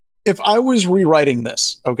 so if I was rewriting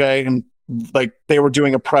this, and like they were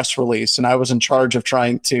doing a press release, and I was in charge of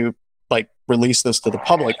trying to like release this to the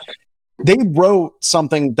public, they wrote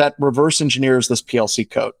something that reverse engineers this PLC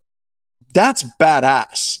code. That's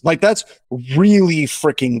badass. Like, that's really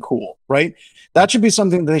freaking cool, right? That should be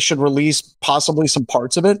something that they should release, possibly some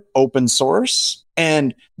parts of it open source.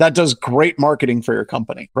 And that does great marketing for your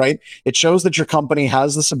company, right? It shows that your company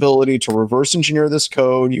has this ability to reverse engineer this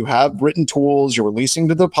code. You have written tools, you're releasing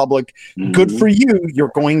to the public. Good for you.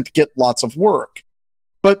 You're going to get lots of work.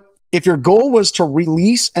 But if your goal was to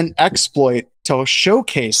release an exploit to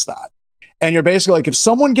showcase that, and you're basically like, if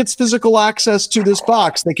someone gets physical access to this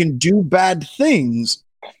box, they can do bad things,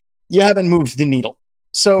 you haven't moved the needle.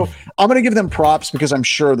 So I'm going to give them props because I'm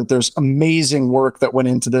sure that there's amazing work that went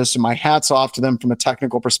into this, and my hat's off to them from a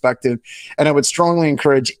technical perspective. And I would strongly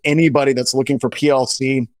encourage anybody that's looking for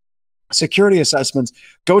PLC security assessments,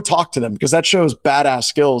 go talk to them because that shows badass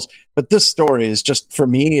skills. But this story is just, for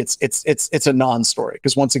me, it's a non-story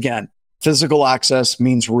because once again, physical access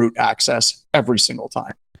means root access every single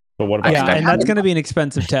time. But what about and that's going to be an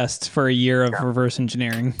expensive test for a year of reverse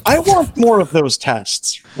engineering. I want more of those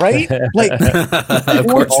tests, right? Like, of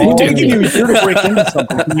course you do. Give you a year to break into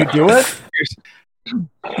something. Can you do it?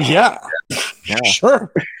 Yeah,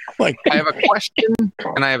 sure. Like, I have a question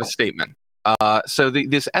and I have a statement. So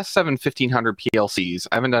this S7-1500 PLCs,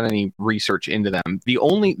 I haven't done any research into them. The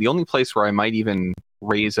only place where I might even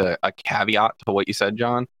raise a caveat to what you said,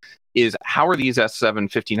 John, is how are these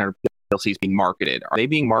S7-1500 PLCs being marketed? Are they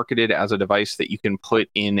being marketed as a device that you can put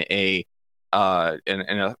in a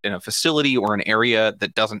facility or an area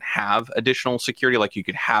that doesn't have additional security? Like you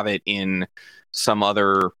could have it in some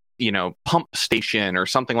other pump station or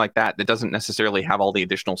something like that doesn't necessarily have all the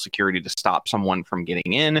additional security to stop someone from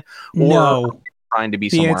getting in or trying to be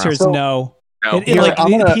somewhere else. The answer is no. I'm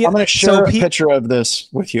going to share a picture of this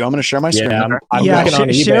with you. I'm going to share my screen. I'm looking on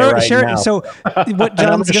eBay right now. So what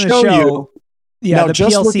John's going to show now, the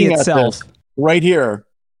just PLC itself. Right here.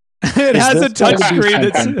 It has a touch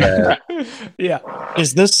screen. Yeah.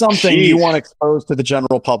 Is this something you want exposed to the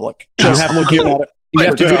general public? Just looking at it. Do you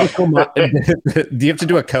have to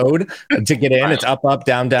do a code to get in? It's up,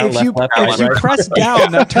 down, down, left, left, if you press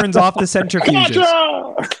down, that turns off the centrifuges.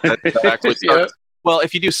 Well,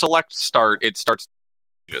 if you do select start, it starts.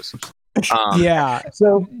 Yeah.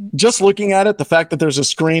 So just looking at it, the fact that there's a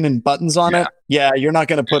screen and buttons on it, you're not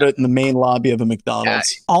going to put it in the main lobby of a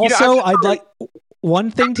McDonald's. Also, I'd like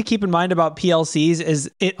one thing to keep in mind about PLCs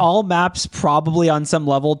is it all maps probably on some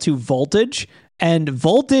level to voltage. And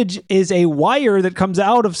voltage is a wire that comes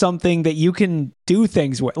out of something that you can do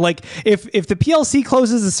things with. Like if the PLC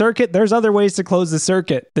closes the circuit, there's other ways to close the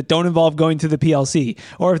circuit that don't involve going to the PLC.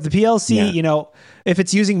 Or if the PLC, if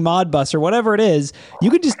it's using Modbus or whatever it is, you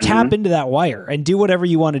could just tap into that wire and do whatever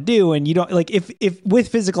you want to do. And you don't if with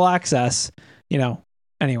physical access,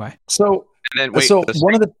 anyway. So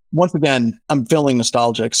once again, I'm feeling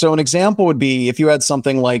nostalgic. So an example would be if you had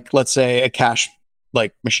something like, let's say, a cash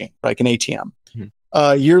machine, like an ATM.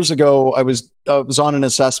 Years ago, I was on an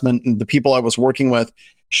assessment, and the people I was working with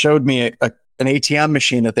showed me an ATM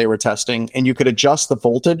machine that they were testing, and you could adjust the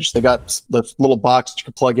voltage. They got the little box you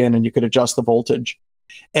could plug in, and you could adjust the voltage,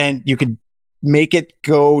 and you could make it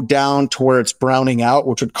go down to where it's browning out,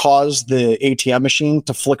 which would cause the ATM machine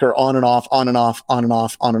to flicker on and off, on and off, on and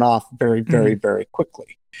off, on and off very, very, very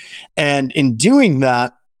quickly. And in doing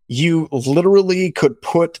that, you literally could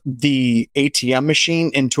put the ATM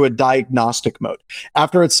machine into a diagnostic mode.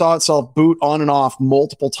 After it saw itself boot on and off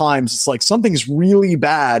multiple times, it's like something's really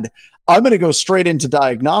bad. I'm going to go straight into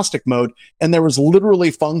diagnostic mode. And there was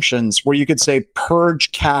literally functions where you could say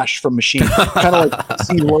purge cash from machine, kind of like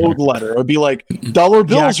see load letter. It would be like dollar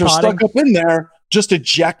bills are stuck up in there, just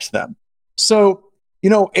eject them. So,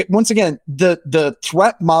 once again, the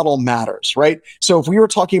threat model matters, right? So if we were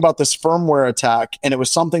talking about this firmware attack and it was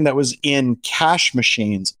something that was in cash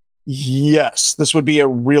machines, yes, this would be a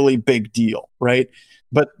really big deal, right?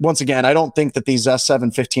 But once again, I don't think that these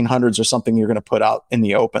S7 1500s are something you're going to put out in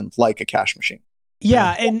the open like a cash machine.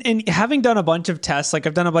 Yeah, and having done a bunch of tests, like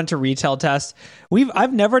I've done a bunch of retail tests,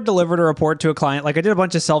 I've never delivered a report to a client. Like I did a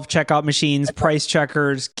bunch of self-checkout machines, price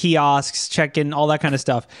checkers, kiosks, check-in, all that kind of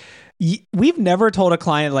stuff. We've never told a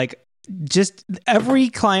client, just every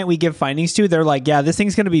client we give findings to, they're like, yeah, this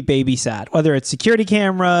thing's going to be babysat, whether it's security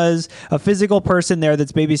cameras, a physical person there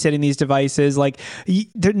that's babysitting these devices.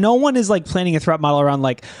 No one is planning a threat model around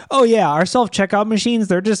oh yeah, our self-checkout machines,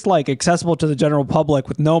 they're just accessible to the general public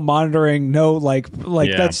with no monitoring, no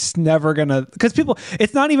that's never gonna, because people,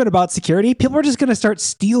 it's not even about security. People are just going to start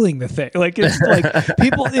stealing the thing.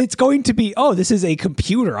 People, it's going to be, oh, this is a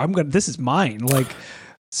computer. this is mine.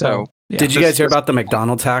 So yeah. Did you guys hear about the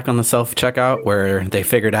McDonald's hack on the self-checkout where they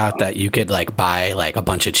figured out that you could buy a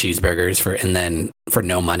bunch of cheeseburgers for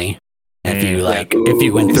no money? If you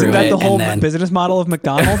went through Isn't that it, the whole and then, business model of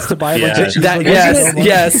McDonald's to buy a bunch of cheeseburgers?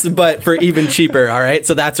 Yes, but for even cheaper. All right,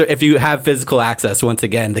 so that's if you have physical access. Once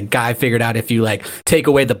again, the guy figured out if you take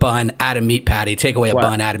away the bun, add a meat patty, take away a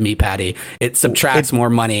bun, add a meat patty, it subtracts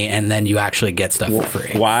more money, and then you actually get stuff for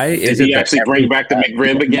free. Why is it actually bring back the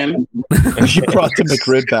McRib again? You brought the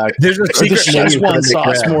McRib back. There's a secret Szechuan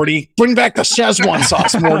sauce, Morty. Bring back the Szechuan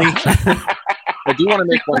sauce, Morty. I do want to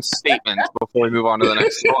make one statement before we move on to the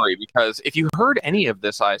next story, because if you heard any of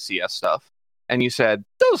this ICS stuff and you said,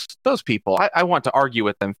 those people, I want to argue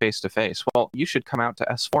with them face to face, well, you should come out to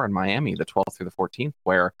S4 in Miami the 12th through the 14th,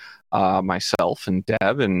 where myself and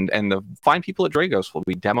Deb and the fine people at Dragos will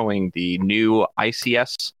be demoing the new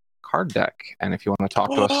ICS card deck. And if you want to talk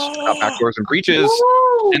to us about backdoors and breaches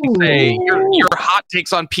and say your hot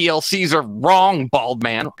takes on PLCs are wrong, bald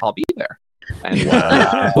man, I'll be there. And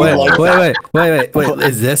wait!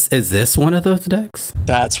 Is this one of those decks?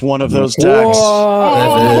 That's one of those decks.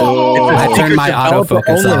 I turned my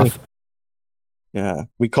autofocus off. Yeah,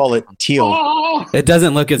 we call it teal. It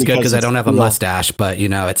doesn't look as good because I don't have a mustache, but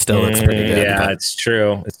it still looks pretty good. Yeah, it's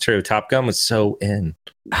true. It's true. Top Gun was so in.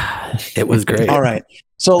 It was great. All right.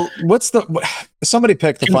 So somebody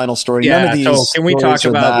pick the final story. Yeah. None of these so can we talk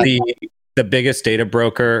about the biggest data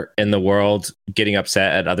broker in the world getting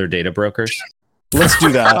upset at other data brokers? Let's do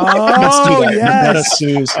that. Let's do that.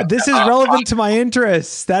 Yes. This is relevant to my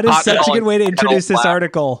interests. That is such a good way to introduce this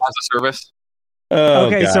article. As a service.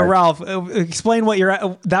 Okay, God. so Ralph, explain what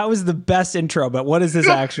you're. That was the best intro, but what is this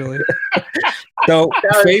actually? So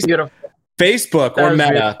That was beautiful. Facebook That or was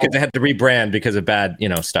Meta, beautiful. because they had to rebrand because of bad,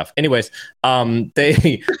 stuff. Anyways,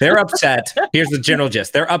 they're upset. Here's the general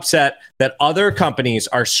gist: they're upset that other companies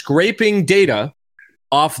are scraping data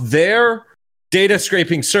off their data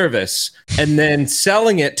scraping service and then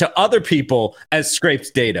selling it to other people as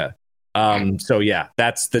scraped data. So yeah,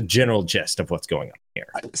 that's the general gist of what's going on here.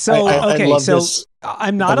 So I okay, love so this.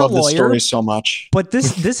 I'm not I a love this lawyer, story so much. but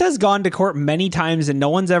this has gone to court many times and no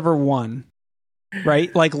one's ever won.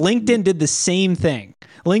 Right? Like LinkedIn did the same thing.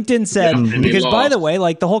 LinkedIn said, and because they by the lost. way,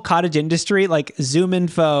 like the whole cottage industry, like Zoom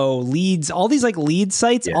Info, Leads, all these like lead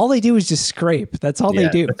sites, all they do is just scrape. That's all they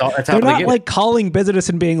do. That's how They're they not get like calling business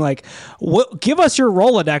and being like, give us your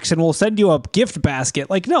Rolodex and we'll send you a gift basket.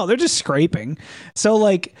 Like, no, they're just scraping. So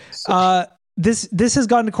like, this has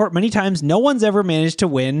gone to court many times. No one's ever managed to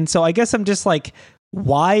win. So I guess I'm just like,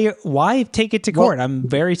 why take it to court? I'm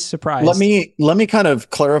very surprised. Let me kind of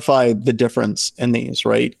clarify the difference in these,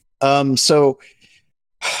 right? So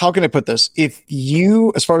how can I put this? If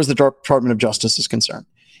you, as far as the Department of Justice is concerned,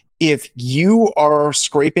 if you are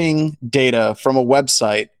scraping data from a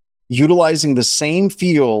website utilizing the same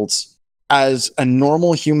fields as a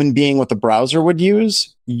normal human being with a browser would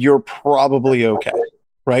use, you're probably okay.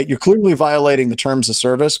 Right? You're clearly violating the terms of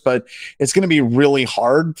service, but it's going to be really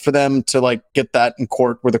hard for them to like get that in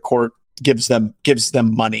court where the court gives them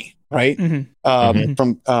money, right?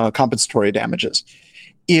 From compensatory damages.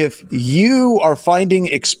 If you are finding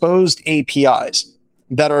exposed APIs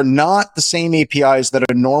that are not the same APIs that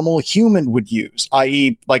a normal human would use,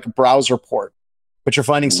 i.e. like a browser port, but you're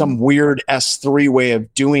finding some weird S3 way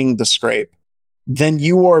of doing the scrape, then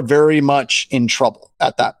you are very much in trouble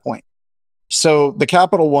at that point. So the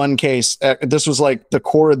Capital One case, this was like the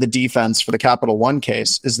core of the defense for the Capital One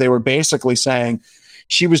case, is they were basically saying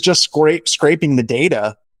she was just scraping the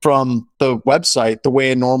data from the website the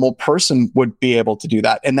way a normal person would be able to do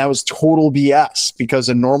that. And that was total BS because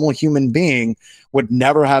a normal human being would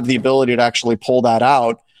never have the ability to actually pull that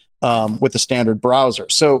out with a standard browser.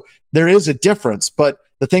 So there is a difference, but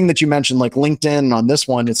the thing that you mentioned, like LinkedIn on this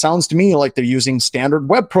one, it sounds to me like they're using standard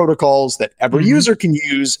web protocols that every user can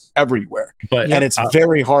use everywhere. And it's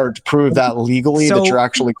very hard to prove that legally that you're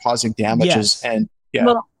actually causing damages. And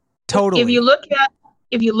well, totally. If you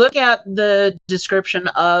look at the description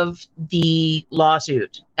of the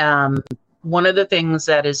lawsuit, one of the things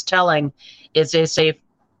that is telling is they say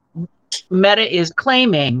Meta is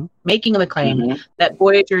making the claim that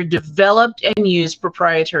Voyager developed and used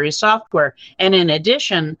proprietary software. And in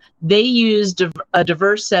addition, they used a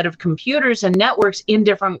diverse set of computers and networks in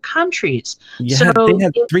different countries. Yeah, so they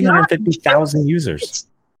had 350,000 users.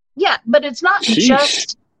 But it's not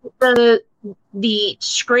just the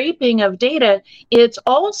scraping of data. It's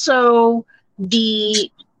also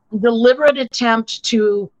the deliberate attempt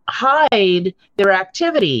to hide their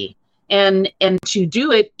activity. And to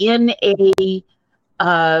do it in a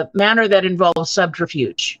manner that involves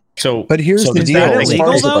subterfuge. But here's the deal: as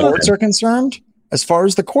far as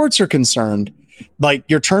the courts are concerned, like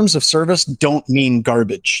your terms of service don't mean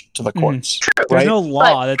garbage to the courts. True. There's no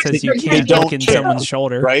law that says you can't look in someone's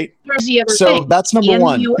shoulder, right? Here's the other so thing. That's number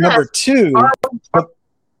one. Number two.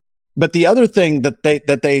 But the other thing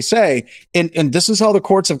that they say, and this is how the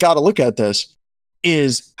courts have got to look at this,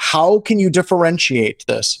 is how can you differentiate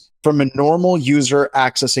this from a normal user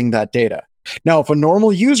accessing that data? Now, if a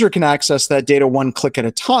normal user can access that data one click at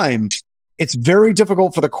a time, it's very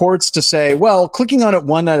difficult for the courts to say, well, clicking on it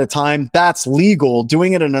one at a time, that's legal.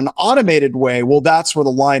 Doing it in an automated way, well, that's where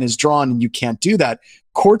the line is drawn and you can't do that.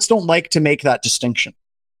 Courts don't like to make that distinction,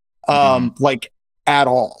 like at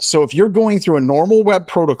all. So if you're going through a normal web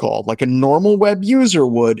protocol, like a normal web user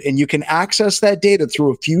would, and you can access that data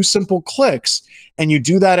through a few simple clicks, and you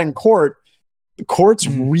do that in court, the courts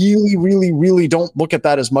really, really, really don't look at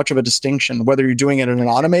that as much of a distinction, whether you're doing it in an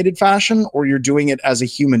automated fashion or you're doing it as a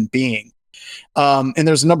human being. And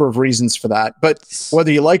there's a number of reasons for that. But whether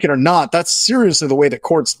you like it or not, that's seriously the way that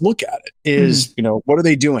courts look at it is, what are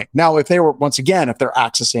they doing? Now, if they're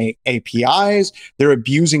accessing APIs, they're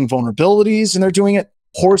abusing vulnerabilities and they're doing it,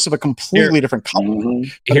 horse of a completely different color. But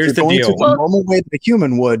Here's if you're the going deal. through the normal way that a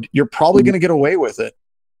human would, you're probably going to get away with it.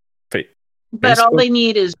 But all they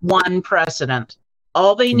need is one precedent.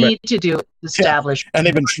 All they need to do established. And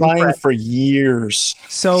they've been trying for years.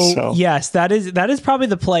 So yes, that is probably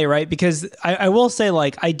the play, right? Because I will say,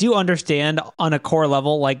 like, I do understand on a core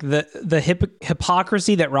level, like the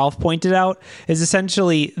hypocrisy that Ralph pointed out is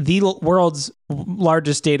essentially the world's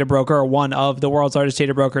largest data broker, or one of the world's largest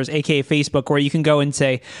data brokers, aka Facebook, where you can go and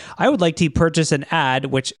say, I would like to purchase an ad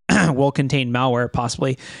which will contain malware,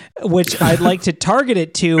 possibly, which I'd like to target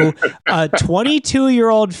it to a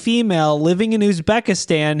 22-year-old female living in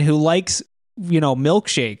Uzbekistan who likes,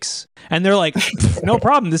 milkshakes. And they're like, no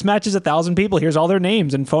problem. This matches 1,000 people. Here's all their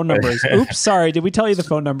names and phone numbers. Oops, sorry. Did we tell you the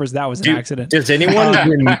phone numbers? That was an accident. Does anyone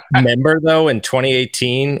remember, though, in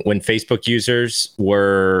 2018, when Facebook users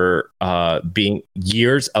were being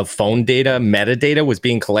years of phone data, metadata was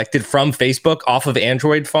being collected from Facebook off of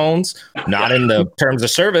Android phones? Not in the terms of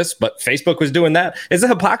service, but Facebook was doing that. It's the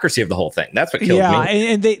hypocrisy of the whole thing. That's what kills me. Yeah,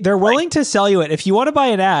 and they're willing to sell you it. If you want to buy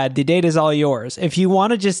an ad, the data is all yours. If you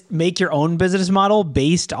want to just make your own business model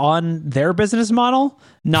based on their business model,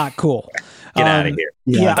 not cool. Get out of here.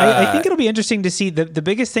 Yeah, I think it'll be interesting to see the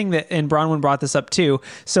biggest thing that, and Bronwyn brought this up too.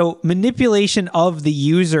 So manipulation of the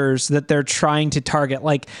users that they're trying to target,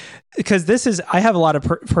 like, because I have a lot of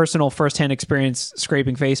personal firsthand experience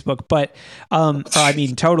scraping Facebook, but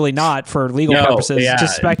totally not for legal purposes,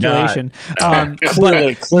 just speculation.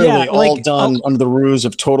 Clearly, all done under the ruse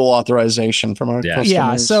of total authorization from our customers.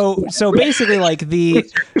 Yeah. So basically, like the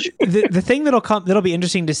thing that'll be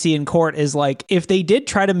interesting to see in court is, like, if they did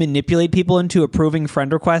try to manipulate people into approving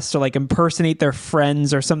friend requests or like impersonate their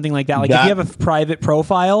friends or something like that. Like, if you have a private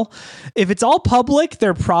profile, if it's all public,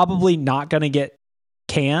 they're probably not going to get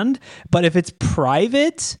canned. But if it's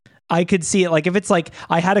private, I could see it. Like, if it's like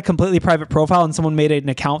I had a completely private profile and someone made an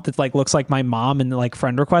account that like looks like my mom and like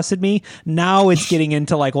friend requested me, now it's getting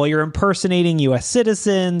into like, well, you're impersonating US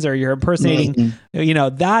citizens or you're impersonating,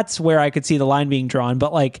 that's where I could see the line being drawn.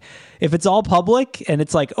 But like, if it's all public and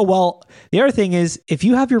it's like, oh, well, the other thing is, if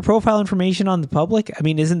you have your profile information on the public, I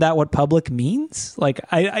mean, isn't that what public means? Like,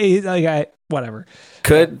 I whatever.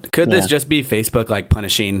 Could this just be Facebook like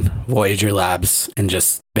punishing Voyager Labs and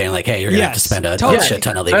just being like, hey, you're gonna have to spend a shit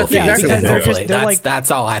ton of legal fees? Yeah,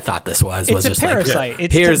 that's all I thought this was. It's just a parasite.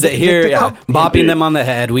 Like, bopping them on the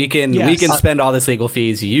head. We can spend all this legal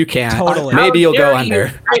fees. You can't. Totally. Maybe you'll go under.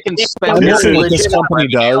 What this company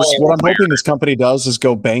does, what I'm hoping this company does, is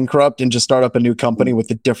go bankrupt and just start up a new company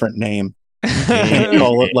with a different name. And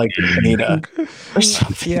call it like Beta or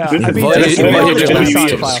something. Yeah, I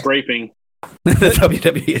mean, scraping. The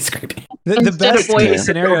WWE is scraping. The best case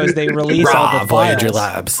scenario is they release all the Voyager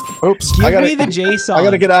files. Labs. Oops, Give me the JSON. I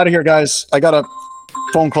gotta get out of here, guys. I got a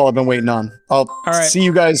phone call I've been waiting on. I'll see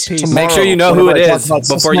you guys tomorrow. Make sure you know who it is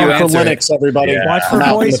before you answer. Linux, everybody. Yeah. Watch for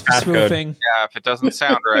voice spoofing. Yeah, if it doesn't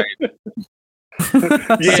sound right.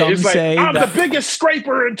 Some say I'm the biggest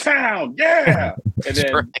scraper in town. Yeah. And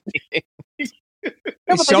then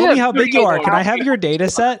show me how big you are. Can I have your data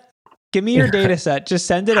set? Give me your data set. Just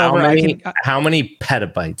send it over. How many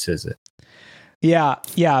petabytes is it?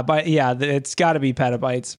 It's got to be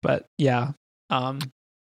petabytes. But yeah,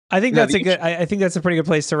 I think that's I think that's a pretty good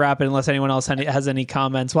place to wrap it. Unless anyone else has any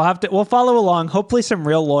comments, we'll follow along. Hopefully, some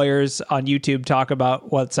real lawyers on YouTube talk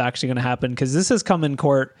about what's actually going to happen, because this has come in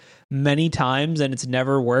court many times and it's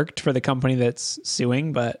never worked for the company that's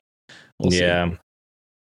suing. But we'll see.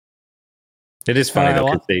 It is funny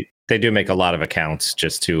though, because they do make a lot of accounts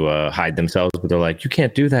just to hide themselves, but they're like, you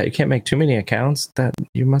can't do that. You can't make too many accounts. That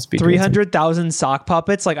you must be 300,000 sock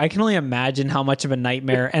puppets. Like, I can only imagine how much of a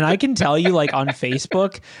nightmare. And I can tell you, like, on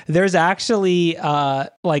Facebook, there's actually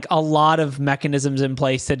like a lot of mechanisms in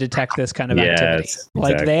place to detect this kind of activity.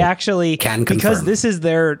 Like, they actually can confirm. Because this is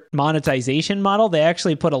their monetization model. They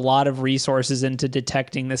actually put a lot of resources into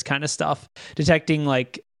detecting this kind of stuff, detecting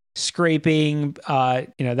like scraping,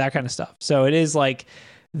 that kind of stuff. So it is like,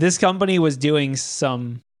 this company was doing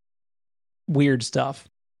some weird stuff.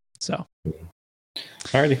 So,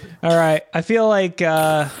 all right. I feel like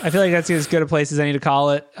that's as good a place as any to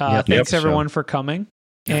call it. Thanks everyone for coming,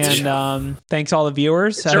 and thanks all the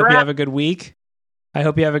viewers. I hope you have a good week. I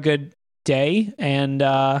hope you have a good day, and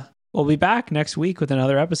we'll be back next week with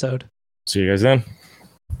another episode. See you guys then.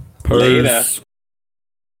 Peace.